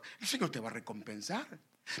Señor te va a recompensar.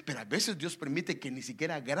 Pero a veces Dios permite que ni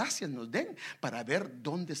siquiera gracias nos den para ver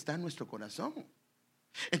dónde está nuestro corazón.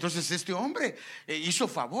 Entonces este hombre hizo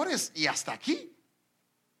favores y hasta aquí.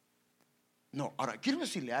 No, ahora quiero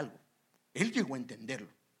decirle algo. Él llegó a entenderlo.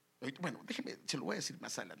 Bueno, déjeme, se lo voy a decir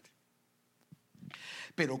más adelante.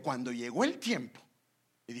 Pero cuando llegó el tiempo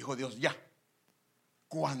y dijo Dios, ya,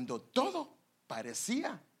 cuando todo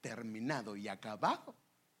parecía terminado y acabado.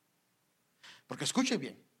 Porque escuche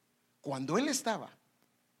bien, cuando él estaba,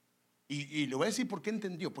 y le voy a decir por qué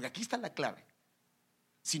entendió, porque aquí está la clave.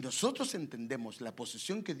 Si nosotros entendemos la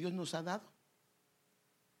posición que Dios nos ha dado,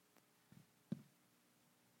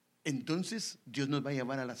 entonces Dios nos va a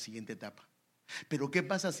llevar a la siguiente etapa. Pero ¿qué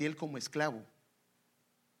pasa si él como esclavo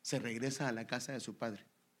se regresa a la casa de su padre?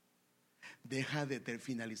 Deja de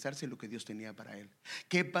finalizarse lo que Dios tenía para él.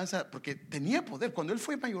 ¿Qué pasa? Porque tenía poder. Cuando él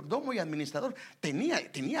fue mayordomo y administrador,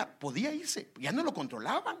 podía irse. Ya no lo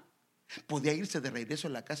controlaban. Podía irse de regreso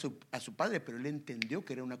a la casa a su padre, pero él entendió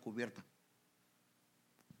que era una cubierta.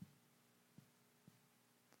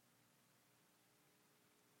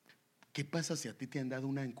 ¿Qué pasa si a ti te han dado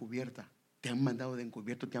una encubierta? Te han mandado de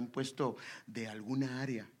encubierto, te han puesto de alguna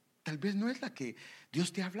área. Tal vez no es la que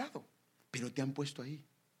Dios te ha hablado, pero te han puesto ahí.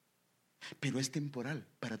 Pero es temporal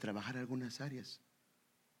para trabajar algunas áreas.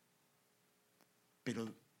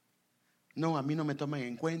 Pero no, a mí no me toman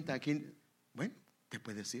en cuenta. Aquí, bueno, ¿Te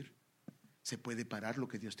puedes ir? Se puede parar lo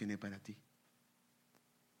que Dios tiene para ti.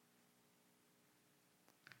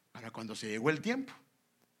 Ahora, cuando se llegó el tiempo,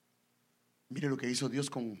 mire lo que hizo Dios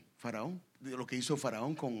con Faraón. Lo que hizo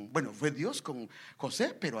Faraón fue Dios con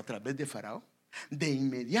José, pero a través de Faraón. De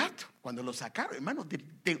inmediato, cuando lo sacaron, hermano,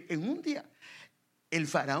 en un día, el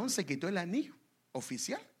Faraón se quitó el anillo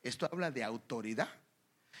oficial. Esto habla de autoridad.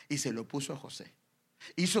 Y se lo puso a José.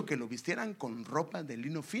 Hizo que lo vistieran con ropa de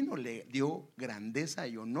lino fino. Le dio grandeza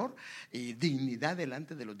y honor y dignidad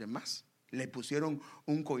delante de los demás. Le pusieron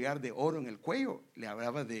un collar de oro en el cuello. Le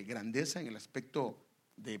hablaba de grandeza en el aspecto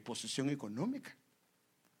de posición económica.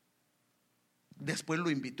 Después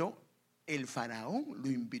el faraón lo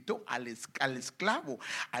invitó al esclavo,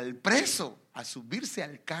 al preso, a subirse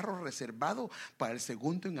al carro reservado para el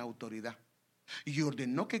segundo en autoridad. Y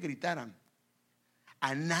ordenó que gritaran.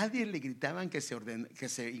 A nadie le gritaban que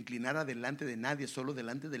se inclinara delante de nadie, solo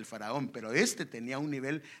delante del faraón. Pero este tenía un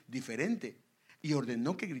nivel diferente. Y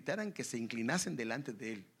ordenó que gritaran, que se inclinasen delante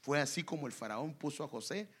de él. Fue así como el faraón puso a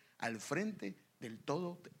José al frente del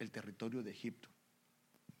todo el territorio de Egipto.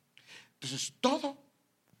 Entonces, toda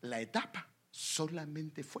la etapa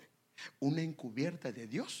solamente fue una encubierta de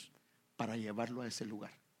Dios para llevarlo a ese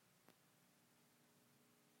lugar.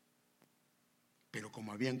 Pero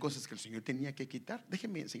como habían cosas que el Señor tenía que quitar,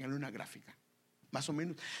 déjenme enseñarle una gráfica, más o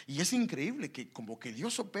menos. Y es increíble que como que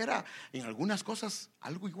Dios opera en algunas cosas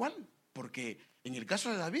algo igual, porque en el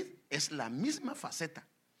caso de David es la misma faceta.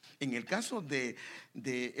 En el caso de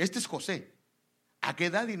este es José. ¿A qué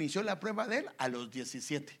edad inició la prueba de él? A los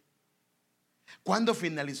 17. ¿Cuándo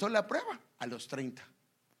finalizó la prueba? A los 30.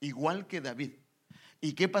 Igual que David.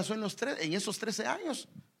 ¿Y qué pasó en esos 13 años?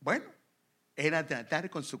 Bueno, era tratar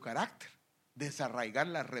con su carácter, desarraigar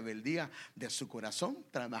la rebeldía de su corazón,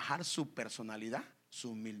 trabajar su personalidad,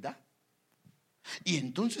 su humildad. Y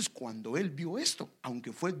entonces cuando él vio esto,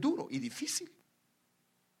 aunque fue duro y difícil,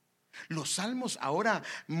 los salmos ahora,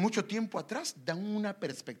 mucho tiempo atrás, dan una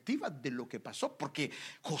perspectiva de lo que pasó, porque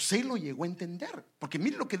José lo llegó a entender. Porque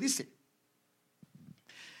mire lo que dice.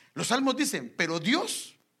 Los salmos dicen, pero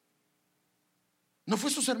Dios no fue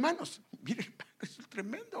sus hermanos. Mire, eso es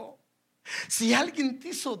tremendo. Si alguien te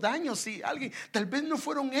hizo daño, tal vez no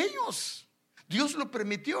fueron ellos. Dios lo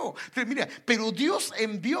permitió. Pero mira, pero Dios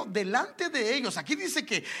envió delante de ellos. Aquí dice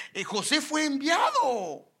que José fue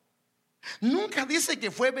enviado. Nunca dice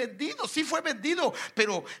que fue vendido. Sí fue vendido,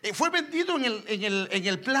 pero fue vendido en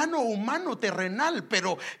el plano humano, terrenal.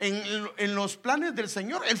 Pero en los planes del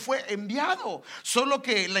Señor él fue enviado. Solo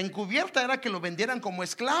que la encubierta era que lo vendieran como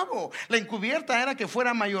esclavo. La encubierta era que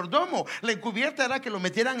fuera mayordomo. La encubierta era que lo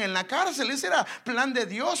metieran en la cárcel. Ese era plan de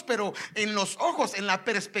Dios. Pero en los ojos, en la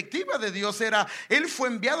perspectiva de Dios, él fue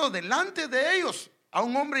enviado delante de ellos a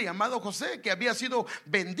un hombre llamado José, que había sido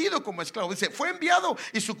vendido como esclavo. Dice, fue enviado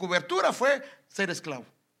y su cobertura fue ser esclavo.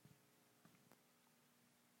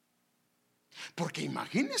 Porque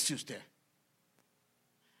imagínese usted,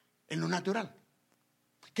 en lo natural,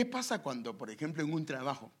 ¿qué pasa cuando, por ejemplo, en un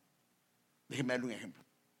trabajo? Déjeme darle un ejemplo.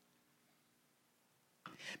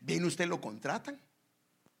 Viene usted, lo contratan,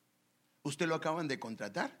 usted lo acaban de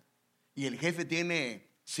contratar y el jefe tiene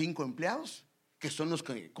 5 empleados que son los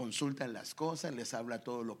que consultan las cosas, les habla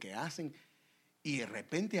todo lo que hacen, y de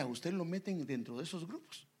repente a usted lo meten dentro de esos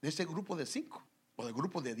grupos, de ese grupo de 5 o del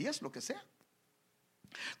grupo de 10, lo que sea.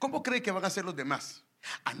 ¿Cómo cree que van a ser los demás?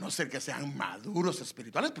 A no ser que sean maduros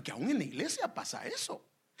espirituales, porque aún en la iglesia pasa eso.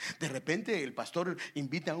 De repente el pastor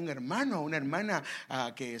invita a un hermano, a una hermana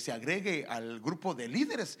a que se agregue al grupo de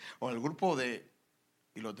líderes o al grupo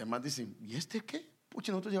y los demás dicen, ¿y este qué?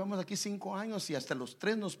 Pucha, nosotros llevamos aquí 5 años y hasta los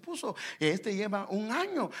 3 nos puso. Este lleva 1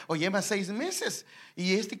 año o lleva 6 meses.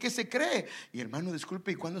 ¿Y este qué se cree? Y hermano,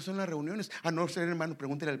 disculpe, ¿y cuándo son las reuniones? No sé, hermano,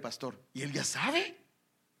 pregúntele al pastor. Y él ya sabe.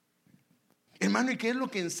 Hermano, ¿y qué es lo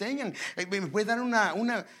que enseñan? ¿Me puede dar una?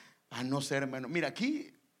 No sé, hermano. Mira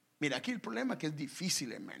aquí el problema, que es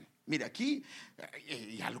difícil, hermano. Mira aquí,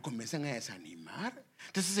 ya lo comienzan a desanimar.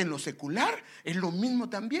 Entonces en lo secular es lo mismo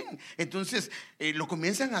también. Entonces lo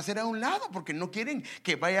comienzan a hacer a un lado, porque no quieren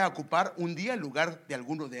que vaya a ocupar un día el lugar de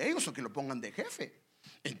alguno de ellos o que lo pongan de jefe.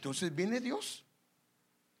 Entonces viene Dios.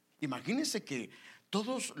 Imagínense que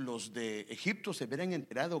todos los de Egipto se hubieran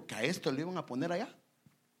enterado que a esto le iban a poner allá.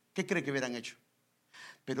 ¿Qué cree que hubieran hecho?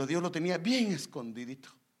 Pero Dios lo tenía bien escondidito.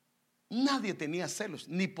 Nadie tenía celos,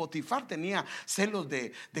 ni Potifar tenía celos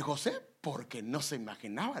de José, porque no se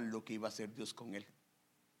imaginaba lo que iba a hacer Dios con él.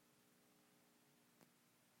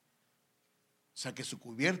 O sea que su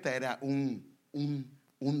cubierta era un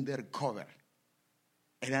undercover,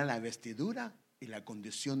 era la vestidura y la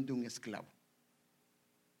condición de un esclavo.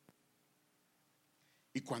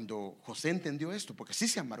 Y cuando José entendió esto, porque sí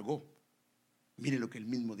se amargó, mire lo que él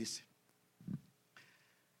mismo dice.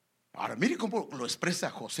 Ahora mire cómo lo expresa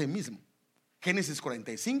José mismo. Génesis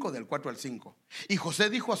 45 del 4 al 5. Y José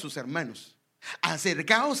dijo a sus hermanos: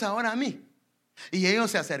 acercaos ahora a mí. Y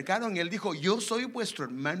ellos se acercaron y él dijo: yo soy vuestro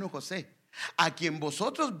hermano José, a quien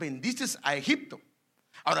vosotros vendisteis a Egipto.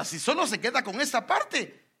 Ahora, si solo se queda con esta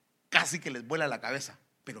parte, casi que les vuela la cabeza.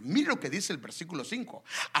 Pero mire lo que dice el versículo 5.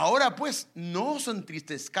 Ahora pues, no os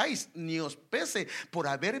entristezcáis ni os pese por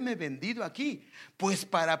haberme vendido aquí, pues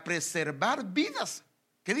para preservar vidas,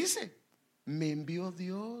 ¿qué dice? Me envió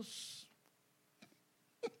Dios.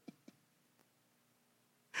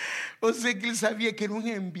 O sea que él sabía que era un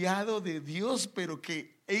enviado de Dios, pero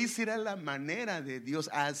que esa era la manera de Dios.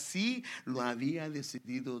 Así lo había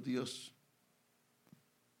decidido Dios.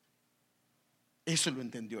 Eso lo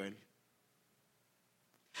entendió él.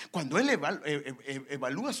 Cuando él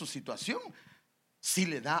evalúa su situación, sí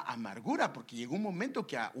le da amargura, porque llegó un momento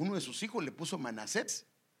que a uno de sus hijos le puso Manasés,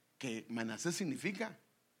 que Manasés significa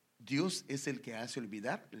Dios es el que hace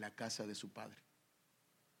olvidar la casa de su padre.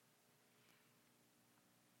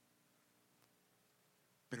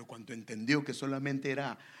 Pero cuando entendió que solamente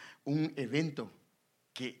era un evento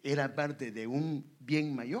que era parte de un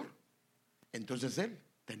bien mayor, entonces él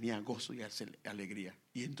tenía gozo y alegría.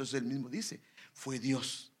 Y entonces él mismo dice: fue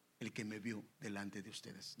Dios el que me vio delante de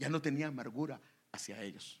ustedes. Ya no tenía amargura hacia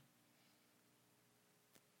ellos.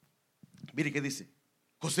 Mire qué dice: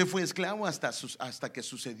 José fue esclavo hasta que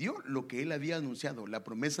sucedió lo que él había anunciado. La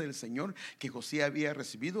promesa del Señor que José había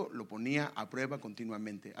recibido lo ponía a prueba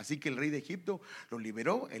continuamente. Así que el rey de Egipto lo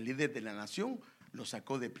liberó, el líder de la nación lo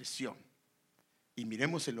sacó de prisión. Y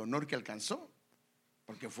miremos el honor que alcanzó,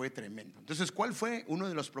 porque fue tremendo. Entonces, ¿cuál fue uno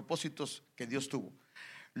de los propósitos que Dios tuvo?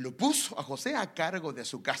 Lo puso a José a cargo de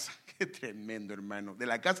su casa. Qué tremendo, hermano. De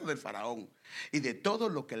la casa del faraón y de todo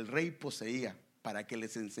lo que el rey poseía, para que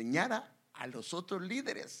les enseñara a los otros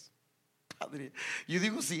líderes. Padre, yo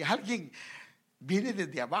digo, si alguien viene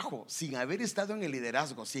desde abajo sin haber estado en el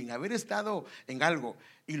liderazgo, sin haber estado en algo,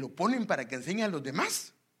 y lo ponen para que enseñe a los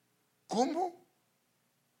demás, ¿cómo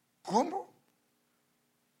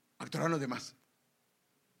actuarán los demás?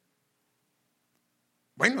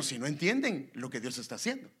 Bueno, si no entienden lo que Dios está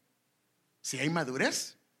haciendo, si hay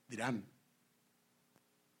madurez, dirán,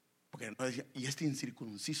 porque no decía: ¿y este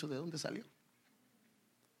incircunciso de dónde salió?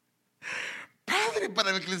 Padre,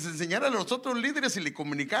 para que les enseñara a los otros líderes y le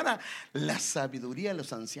comunicara la sabiduría a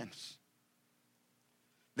los ancianos.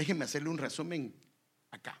 Déjenme hacerle un resumen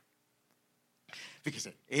acá.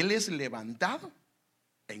 Fíjese, él es levantado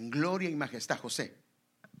en gloria y majestad, José.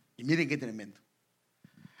 Y miren qué tremendo.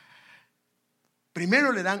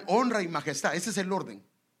 Primero le dan honra y majestad, ese es el orden.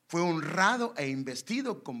 Fue honrado e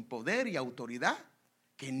investido con poder y autoridad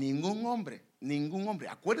que ningún hombre.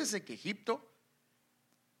 Acuérdese que Egipto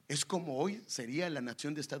es como hoy sería la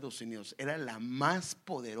nación de Estados Unidos. Era la más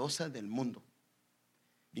poderosa del mundo.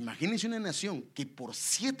 Imagínense una nación que por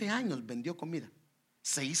 7 años vendió comida.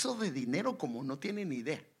 Se hizo de dinero como no tienen ni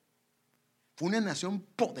idea. Fue una nación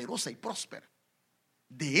poderosa y próspera.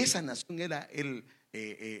 De esa nación era el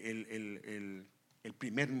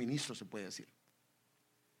primer ministro, se puede decir.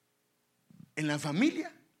 En la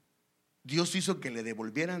familia, Dios hizo que le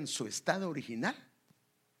devolvieran su estado original.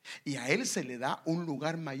 Y a él se le da un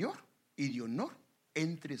lugar mayor y de honor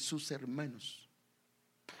entre sus hermanos.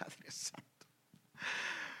 Padre Santo.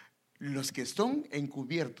 Los que están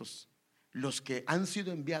encubiertos, los que han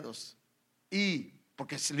sido enviados, y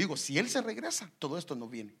porque le digo, si él se regresa, todo esto no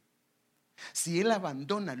viene. Si él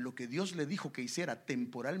abandona lo que Dios le dijo que hiciera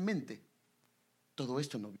temporalmente, todo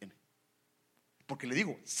esto no viene. Porque le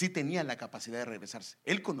digo, sí tenía la capacidad de regresarse.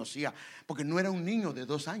 Él conocía, porque no era un niño de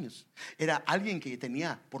 2 años. Era alguien que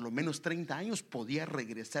tenía por lo menos 30 años, podía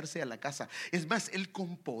regresarse a la casa. Es más, él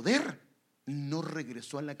con poder no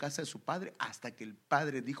regresó a la casa de su padre hasta que el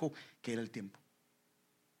padre dijo que era el tiempo.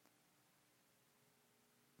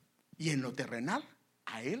 Y en lo terrenal,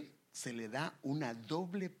 a él se le da una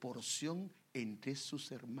doble porción entre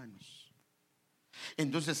sus hermanos.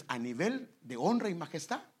 Entonces, a nivel de honra y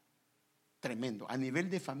majestad, tremendo. A nivel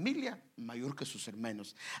de familia, mayor que sus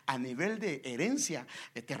hermanos. A nivel de herencia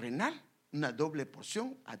terrenal, una doble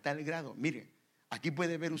porción a tal grado. Mire, aquí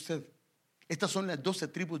puede ver usted, estas son las 12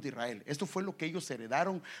 tribus de Israel. Esto fue lo que ellos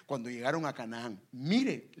heredaron cuando llegaron a Canaán.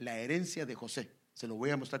 Mire la herencia de José. Se lo voy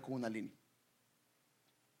a mostrar con una línea.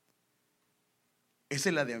 Esa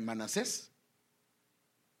es la de Manasés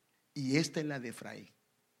y esta es la de Efraín.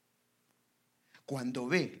 Cuando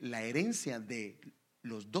ve la herencia de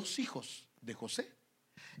los 2 hijos de José,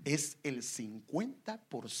 es el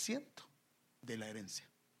 50% de la herencia.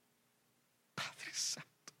 Padre Padre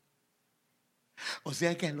Santo. O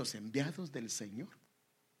sea que a los enviados del Señor,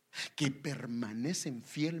 que permanecen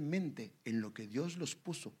fielmente en lo que Dios los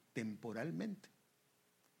puso temporalmente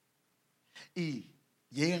y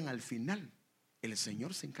llegan al final, el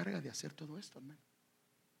Señor se encarga de hacer todo esto, hermano.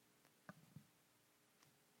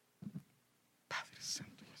 Padre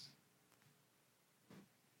Santo Dios.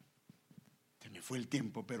 Se me fue el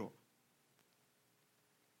tiempo, pero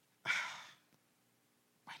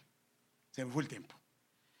bueno, se me fue el tiempo.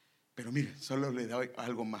 Pero mire, solo le doy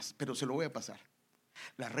algo más, pero se lo voy a pasar.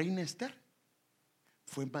 La reina Esther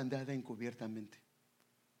fue mandada encubiertamente.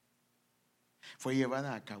 Fue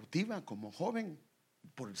llevada a cautiva como joven,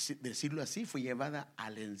 por decirlo así, fue llevada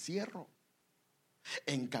al encierro,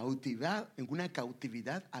 en cautividad, en una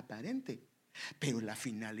cautividad aparente. Pero la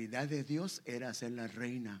finalidad de Dios era hacerla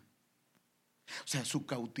reina. O sea, su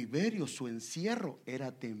cautiverio, su encierro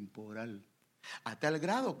era temporal, a tal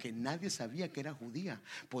grado que nadie sabía que era judía.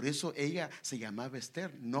 Por eso ella se llamaba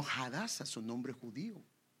Esther, no Hadasa, su nombre judío.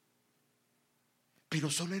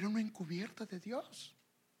 Pero solo era una encubierta de Dios.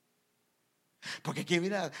 Porque ¿qué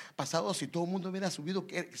hubiera pasado si todo el mundo hubiera sabido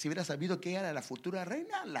que ella era la futura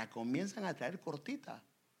reina? La comienzan a traer cortita.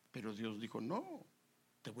 Pero Dios dijo: no,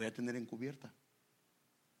 te voy a tener encubierta.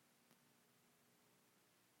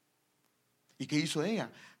 ¿Y qué hizo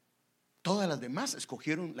ella? Todas las demás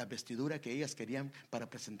escogieron la vestidura que ellas querían para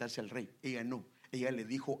presentarse al rey. Ella no. Ella le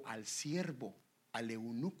dijo al siervo, al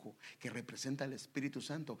eunuco, que representa al Espíritu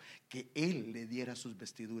Santo, que él le diera sus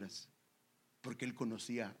vestiduras, porque él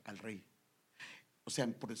conocía al rey. O sea,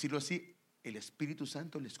 por decirlo así, el Espíritu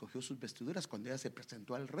Santo le escogió sus vestiduras. Cuando ella se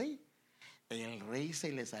presentó al rey, el rey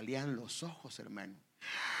se le salían los ojos, hermano.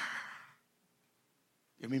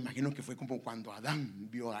 Yo me imagino que fue como cuando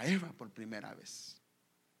Adán vio a Eva por primera vez.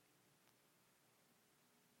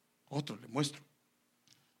 Otro le muestro.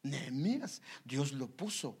 Nehemías, Dios lo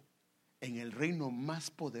puso en el reino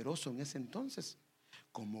más poderoso en ese entonces,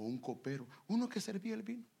 como un copero, uno que servía el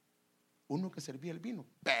vino.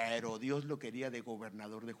 Pero Dios lo quería de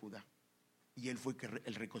gobernador de Judá, y él fue que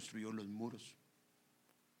él reconstruyó los muros.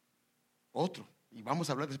 Otro, y vamos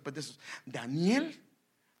a hablar después de eso. Daniel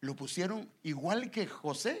lo pusieron igual que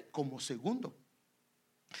José como segundo,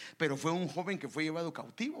 pero fue un joven que fue llevado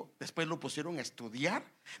cautivo. Después lo pusieron a estudiar,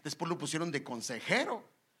 después lo pusieron de consejero,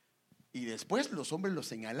 y después los hombres lo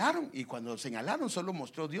señalaron. Y cuando lo señalaron, solo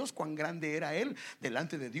mostró Dios cuán grande era él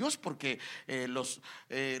delante de Dios, porque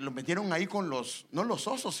lo metieron ahí con no los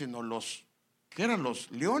osos, sino que eran los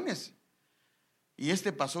leones. Y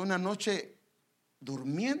pasó una noche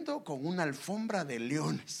durmiendo con una alfombra de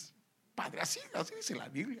leones. Padre, así dice la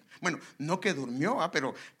Biblia. Bueno, no que durmió,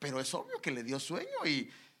 pero es obvio que le dio sueño,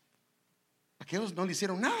 y aquellos no le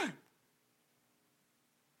hicieron nada.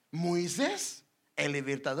 Moisés, el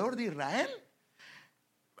libertador de Israel,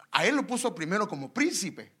 a él lo puso primero como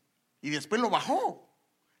príncipe, y después lo bajó,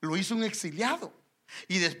 lo hizo un exiliado,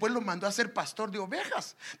 y después lo mandó a ser pastor de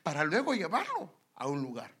ovejas, para luego llevarlo a un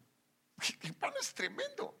lugar. ¡Qué pan es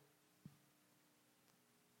tremendo!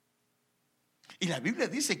 Y la Biblia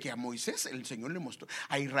dice que a Moisés el Señor le mostró,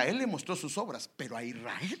 a Israel le mostró sus obras, pero a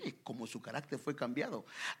Israel, como su carácter fue cambiado,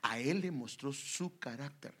 a él le mostró su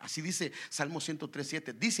carácter. Así dice Salmo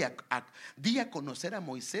 103:7. Dice: di a conocer a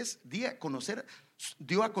Moisés, dio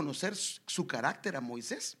a conocer su carácter a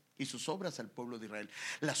Moisés y sus obras al pueblo de Israel.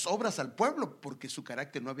 Las obras al pueblo porque su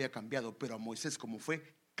carácter no había cambiado, pero a Moisés, como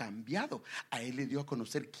fue cambiado, a él le dio a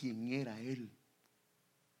conocer quién era él.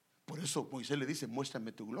 Por eso Moisés le dice: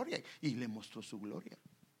 muéstrame tu gloria, y le mostró su gloria.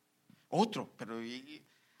 Otro, pero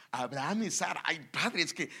Abraham y Sara. Ay, padre,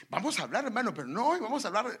 es que vamos a hablar, hermano, pero no, vamos a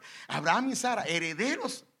hablar de Abraham y Sara,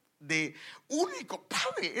 herederos de único,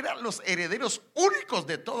 padre, eran los herederos únicos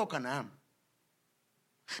de todo Canaán.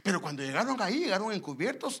 Pero cuando llegaron ahí, llegaron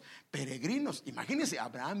encubiertos, peregrinos. Imagínense,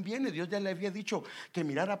 Abraham viene, Dios ya le había dicho que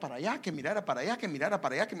mirara para allá, que mirara para allá, que mirara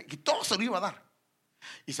para allá, que todo se lo iba a dar.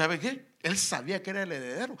 ¿Y sabe qué? Él sabía que era el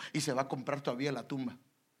heredero, y se va a comprar todavía la tumba.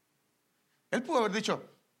 Él pudo haber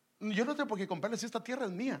dicho: yo no tengo por qué comprarles, esta tierra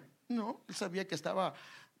es mía. No, él sabía que estaba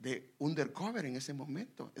de undercover en ese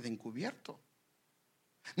momento, de encubierto.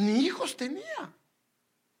 Ni hijos tenía,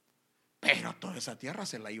 pero toda esa tierra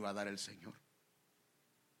se la iba a dar el Señor.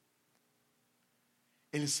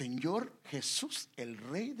 El Señor Jesús, el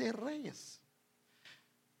Rey de Reyes,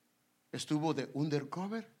 estuvo de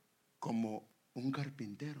undercover como un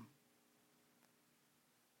carpintero.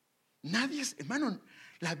 Nadie, hermano,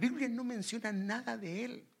 la Biblia no menciona nada de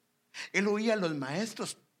él. Él oía a los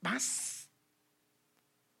maestros más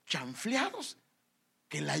chanfleados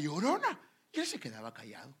que la Llorona, y él se quedaba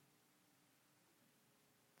callado.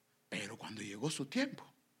 Pero cuando llegó su tiempo,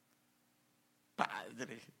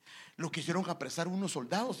 padre. Lo quisieron apresar unos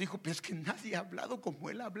soldados. Dijo, pero es que nadie ha hablado como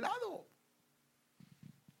él ha hablado.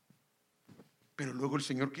 Pero luego el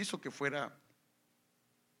Señor quiso que fuera.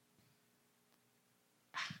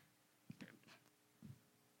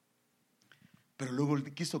 Pero luego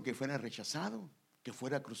él quiso que fuera rechazado, que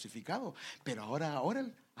fuera crucificado. Pero ahora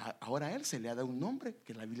a él se le ha dado un nombre,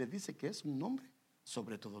 que la Biblia dice que es un nombre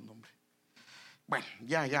sobre todo nombre. Bueno,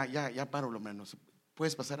 ya paro lo menos.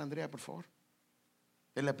 ¿Puedes pasar, Andrea, por favor?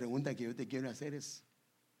 Es la pregunta que yo te quiero hacer es: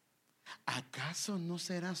 ¿acaso no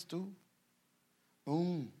serás tú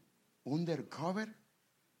un undercover,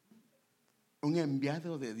 un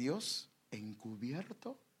enviado de Dios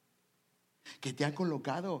encubierto, que te ha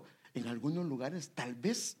colocado en algunos lugares? Tal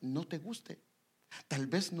vez no te guste, tal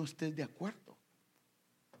vez no estés de acuerdo,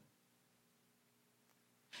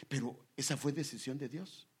 pero esa fue decisión de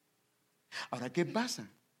Dios. Ahora, ¿qué pasa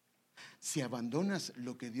si abandonas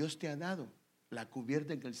lo que Dios te ha dado, la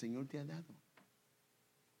cubierta que el Señor te ha dado?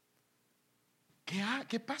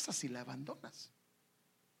 ¿Qué pasa si la abandonas?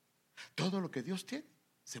 Todo lo que Dios tiene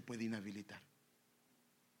se puede inhabilitar.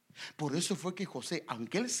 Por eso fue que José,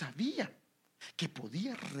 aunque él sabía que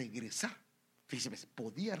podía regresar, fíjese,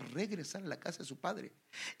 podía regresar a la casa de su padre,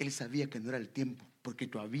 él sabía que no era el tiempo, porque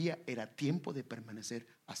todavía era tiempo de permanecer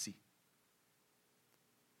así.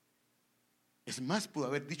 Es más, pudo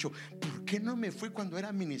haber dicho, ¿por qué no me fui cuando era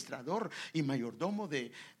administrador y mayordomo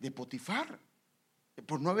de Potifar?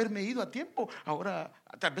 Por no haberme ido a tiempo. Ahora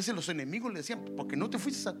tal vez los enemigos le decían, porque no te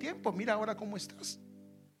fuiste a tiempo, mira ahora cómo estás.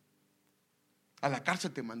 A la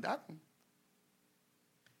cárcel te mandaron.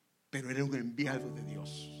 Pero era un enviado de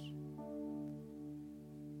Dios.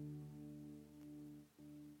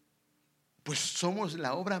 Pues somos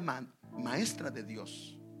la obra maestra de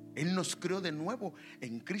Dios. Él nos creó de nuevo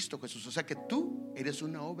en Cristo Jesús. O sea que tú eres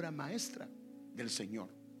una obra maestra del Señor,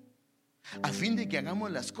 a fin de que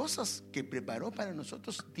hagamos las cosas que preparó para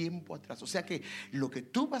nosotros tiempo atrás. O sea que lo que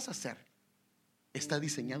tú vas a hacer está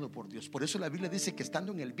diseñado por Dios. Por eso la Biblia dice que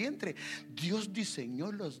estando en el vientre, Dios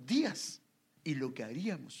diseñó los días y lo que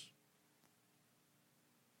haríamos.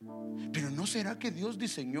 Pero ¿no será que Dios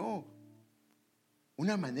diseñó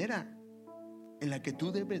una manera en la que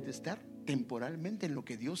tú debes de estar temporalmente, en lo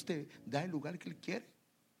que Dios te da el lugar que Él quiere?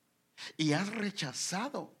 Y has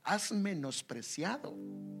rechazado, has menospreciado,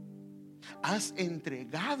 has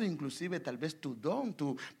entregado inclusive tal vez tu don,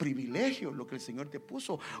 tu privilegio, lo que el Señor te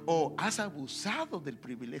puso, o has abusado del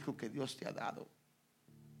privilegio que Dios te ha dado,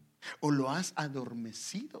 o lo has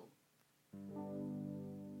adormecido.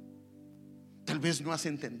 Tal vez no has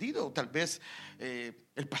entendido, tal vez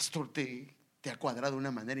el pastor te ha cuadrado de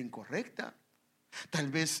una manera incorrecta, tal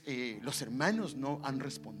vez los hermanos no han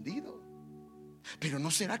respondido. Pero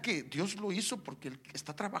 ¿no será que Dios lo hizo porque Él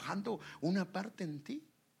está trabajando una parte en ti?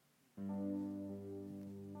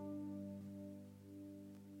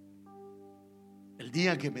 El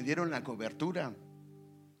día que me dieron la cobertura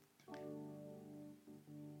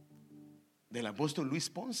del apóstol Luis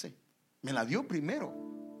Ponce, me la dio primero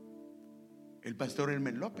el pastor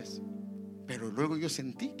Hermen López, pero luego yo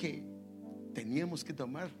sentí que teníamos que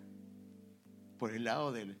tomar por el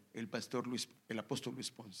lado del pastor Luis, el apóstol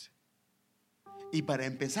Luis Ponce. Y para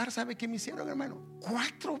empezar, ¿sabe qué me hicieron, hermano?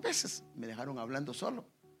 4 veces me dejaron hablando solo.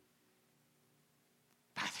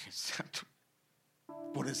 Padre Santo,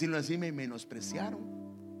 por decirlo así, me menospreciaron.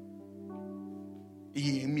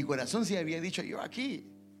 Y en mi corazón sí había dicho yo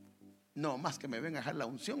aquí, no más que me venga a dejar la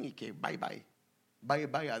unción y que bye bye, bye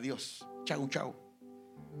bye, adiós, chau chau.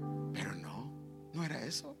 Pero no era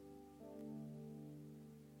eso.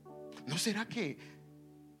 ¿No será que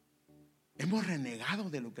hemos renegado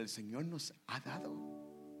de lo que el Señor nos ha dado?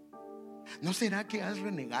 ¿No será que has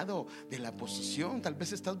renegado de la posición? Tal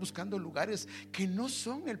vez estás buscando lugares que no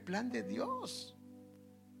son el plan de Dios.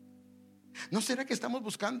 ¿No será que estamos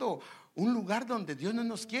buscando un lugar donde Dios no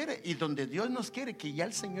nos quiere? Y donde Dios nos quiere, que ya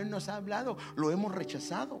el Señor nos ha hablado, lo hemos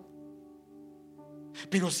rechazado.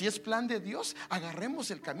 Pero si es plan de Dios,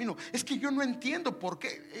 agarremos el camino. Es que yo no entiendo por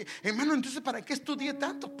qué, hermano, entonces ¿para qué estudié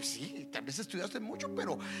tanto? Pues sí, tal vez estudiaste mucho,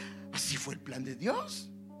 pero así fue el plan de Dios.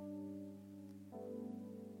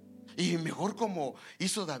 Y mejor como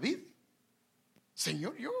hizo David: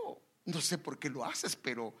 Señor, yo no sé por qué lo haces,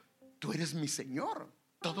 pero tú eres mi Señor,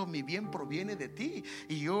 todo mi bien proviene de ti,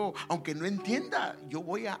 y yo, aunque no entienda, yo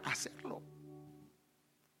voy a hacerlo.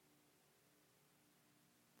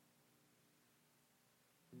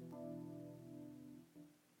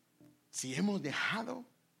 Si hemos dejado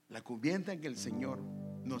la cubierta que el Señor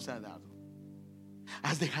nos ha dado,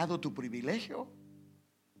 has dejado tu privilegio,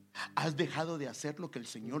 has dejado de hacer lo que el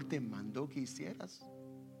Señor te mandó que hicieras.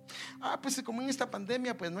 Pues como en esta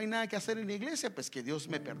pandemia pues no hay nada que hacer en la iglesia, pues que Dios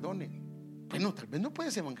me perdone. Bueno, tal vez no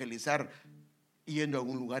puedes evangelizar yendo a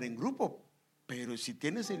algún lugar en grupo, pero si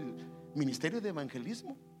tienes el ministerio de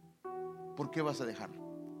evangelismo, ¿por qué vas a dejarlo?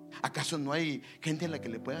 ¿Acaso no hay gente a la que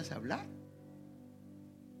le puedas hablar?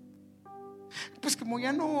 Pues como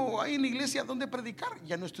ya no hay en la iglesia donde predicar,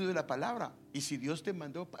 ya no estudio la palabra. ¿Y si Dios te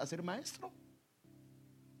mandó a ser maestro?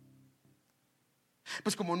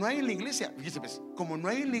 Pues como no hay en la iglesia, fíjese, pues, como no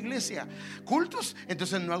hay en la iglesia cultos,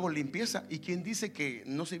 entonces no hago limpieza. ¿Y quién dice que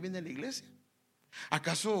no se viene a la iglesia?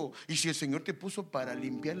 ¿Acaso, y si el Señor te puso para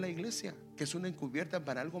limpiar la iglesia, que es una encubierta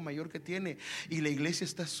para algo mayor que tiene, y la iglesia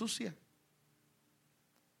está sucia?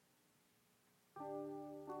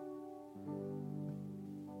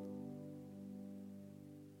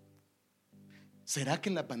 ¿Será que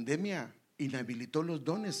la pandemia inhabilitó los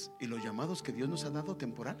dones y los llamados que Dios nos ha dado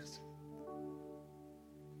temporales?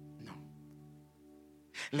 No.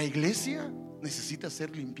 La iglesia necesita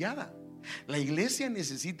ser limpiada. La iglesia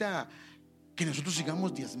necesita que nosotros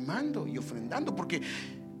sigamos diezmando y ofrendando, porque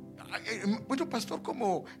bueno, pastor,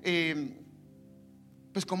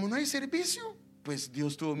 pues como no hay servicio, pues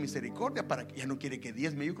Dios tuvo misericordia para que ya no quiere que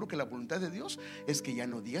diezme. Yo creo que la voluntad de Dios es que ya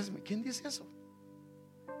no diezme. ¿Quién dice eso?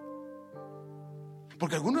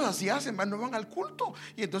 Porque algunos así hacen, no van al culto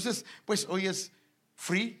y entonces pues hoy es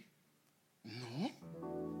free.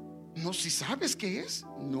 No, si sabes qué es,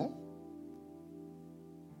 no.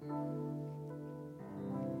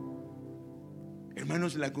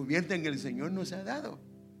 Hermanos, la cubierta en el Señor nos ha dado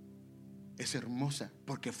es hermosa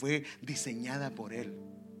porque fue diseñada por Él.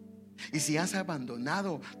 Y si has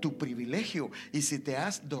abandonado tu privilegio, y si te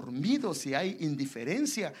has dormido, si hay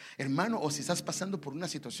indiferencia, hermano, o si estás pasando por una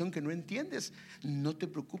situación que no entiendes, no te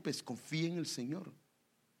preocupes, confía en el Señor,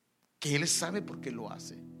 que Él sabe por qué lo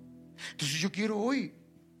hace. Entonces yo quiero hoy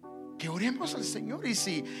que oremos al Señor, y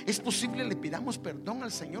si es posible le pidamos perdón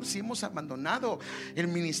al Señor si hemos abandonado el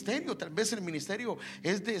ministerio. Tal vez el ministerio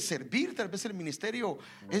es de servir, tal vez el ministerio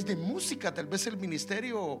es de música, tal vez el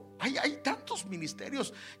ministerio, hay tantos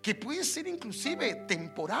ministerios que pueden ser inclusive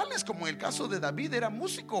temporales, como en el caso de David. Era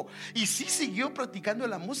músico y sí siguió practicando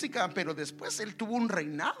la música, pero después él tuvo un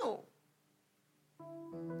reinado.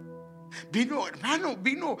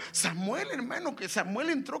 Vino Samuel, hermano, que Samuel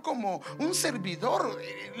entró como un servidor.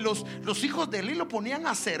 Los hijos de Eli lo ponían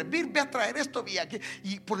a servir, ve a traer esto,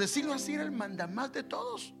 y por decirlo así era el mandamás de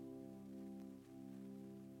todos.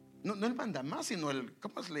 No el mandamás, sino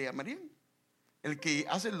 ¿cómo se le llamarían? El que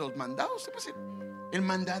hace los mandados, el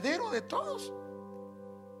mandadero de todos.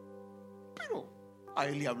 Pero a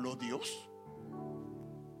él le habló Dios,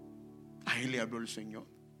 a él le habló el Señor.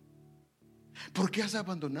 ¿Por qué has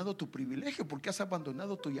abandonado tu privilegio? ¿Por qué has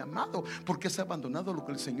abandonado tu llamado? ¿Por qué has abandonado lo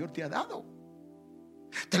que el Señor te ha dado?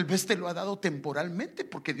 Tal vez te lo ha dado temporalmente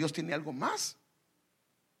porque Dios tiene algo más,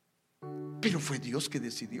 pero fue Dios que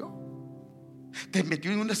decidió. Te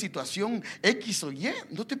metió en una situación X o Y.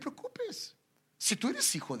 No te preocupes. Si tú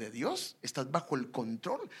eres hijo de Dios, estás bajo el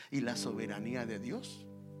control y la soberanía de Dios.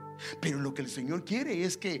 Pero lo que el Señor quiere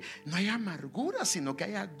es que no haya amargura, sino que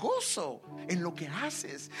haya gozo en lo que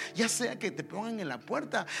haces. Ya sea que te pongan en la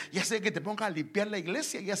puerta, ya sea que te pongan a limpiar la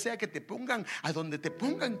iglesia, ya sea que te pongan a donde te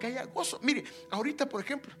pongan, que haya gozo. Mire, ahorita por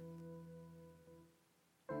ejemplo,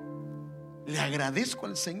 le agradezco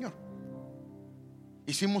al Señor.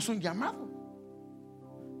 Hicimos un llamado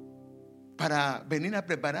para venir a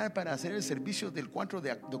preparar para hacer el servicio del 4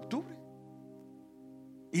 de octubre.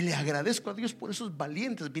 Y le agradezco a Dios por esos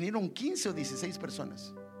valientes. Vinieron 15 o 16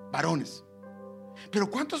 personas, varones. Pero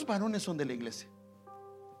 ¿cuántos varones son de la iglesia?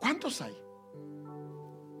 ¿Cuántos hay?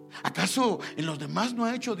 ¿Acaso en los demás no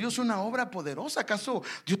ha hecho Dios una obra poderosa? ¿Acaso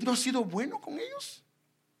Dios no ha sido bueno con ellos?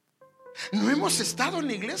 No hemos estado en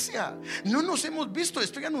la iglesia, no nos hemos visto.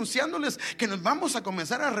 Estoy anunciándoles que nos vamos a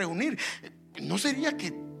comenzar a reunir. ¿No sería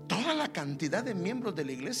que toda la cantidad de miembros de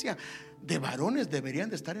la iglesia, de varones, deberían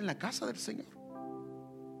de estar en la casa del Señor?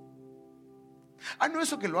 No,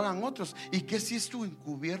 eso que lo hagan otros. ¿Y qué si es tu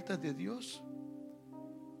encubierta de Dios?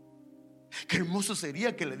 Qué hermoso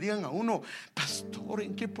sería que le digan a uno: pastor,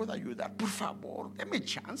 ¿en qué puedo ayudar? Por favor, deme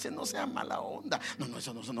chance, no sea mala onda. No,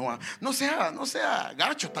 eso no sea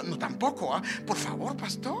gacho, no, tampoco. Por favor,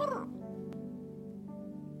 pastor.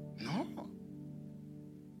 No.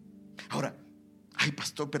 Ahora,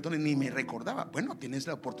 pastor, perdón, ni me recordaba. Bueno, tienes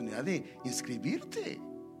la oportunidad de inscribirte.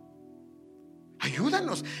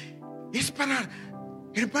 Ayúdanos. Es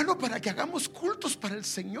hermano, para que hagamos cultos para el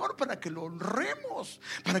Señor, para que lo honremos,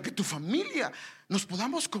 para que tu familia nos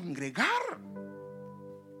podamos congregar.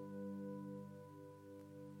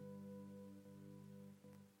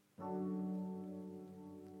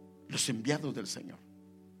 Los enviados del Señor.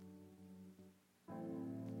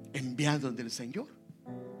 enviados del Señor,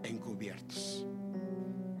 encubiertos.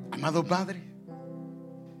 Amado Padre,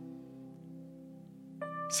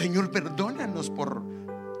 Señor, perdónanos por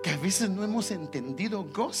que a veces no hemos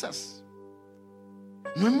entendido cosas,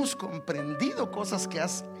 no hemos comprendido cosas que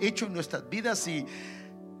has hecho en nuestras vidas y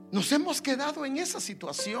nos hemos quedado en esa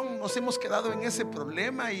situación, nos hemos quedado en ese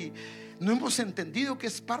problema y no hemos entendido que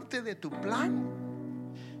es parte de tu plan,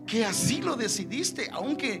 que así lo decidiste,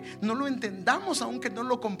 aunque no lo entendamos, aunque no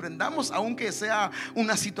lo comprendamos, aunque sea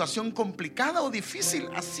una situación complicada o difícil.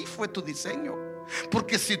 Así fue tu diseño,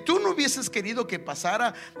 porque si tú no hubieses querido que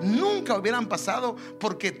pasara, nunca hubieran pasado,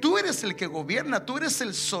 porque tú eres el que gobierna, tú eres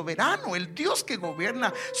el soberano, el Dios que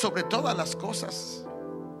gobierna sobre todas las cosas.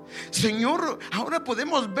 Señor, ahora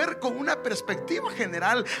podemos ver con una perspectiva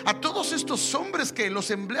general a todos estos hombres que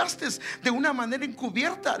los empleaste de una manera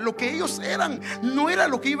encubierta. Lo que ellos eran no era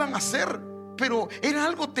lo que iban a hacer, pero era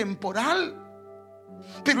algo temporal.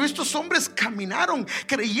 Pero estos hombres caminaron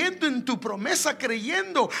creyendo en tu promesa,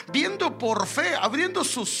 creyendo, viendo por fe, abriendo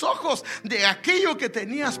sus ojos de aquello que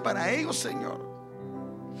tenías para ellos, Señor.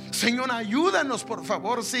 Señor, ayúdanos por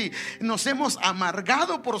favor si nos hemos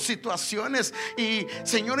amargado por situaciones y,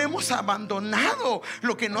 Señor, hemos abandonado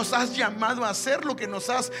lo que nos has llamado a hacer, lo que nos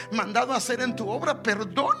has mandado a hacer en tu obra.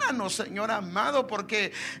 Perdónanos, Señor amado,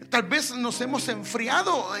 porque tal vez nos hemos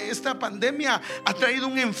enfriado. Esta pandemia ha traído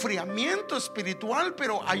un enfriamiento espiritual,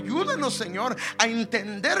 pero ayúdanos, Señor, a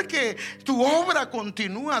entender que tu obra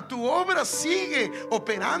continúa, tu obra sigue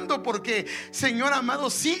operando, porque, Señor amado,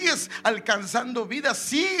 sigues alcanzando vidas,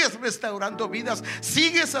 sigues restaurando vidas,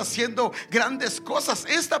 sigues haciendo grandes cosas.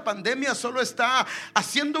 Esta pandemia solo está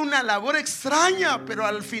haciendo una labor extraña, pero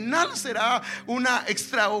al final será una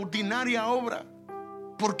extraordinaria obra,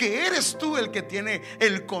 porque eres tú el que tiene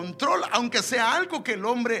el control, aunque sea algo que el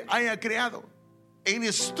hombre haya creado.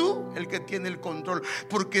 Eres tú el que tiene el control,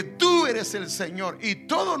 porque tú eres el Señor y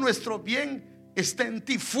todo nuestro bien está en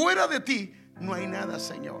ti. Fuera de ti no hay nada,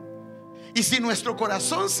 Señor. Y si nuestro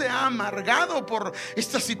corazón se ha amargado por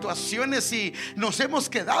estas situaciones y nos hemos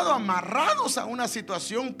quedado amarrados a una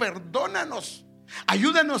situación, perdónanos.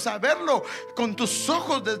 Ayúdanos a verlo con tus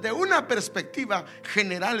ojos desde una perspectiva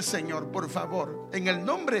general, Señor, por favor. En el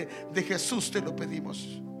nombre de Jesús te lo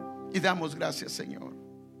pedimos y damos gracias, Señor.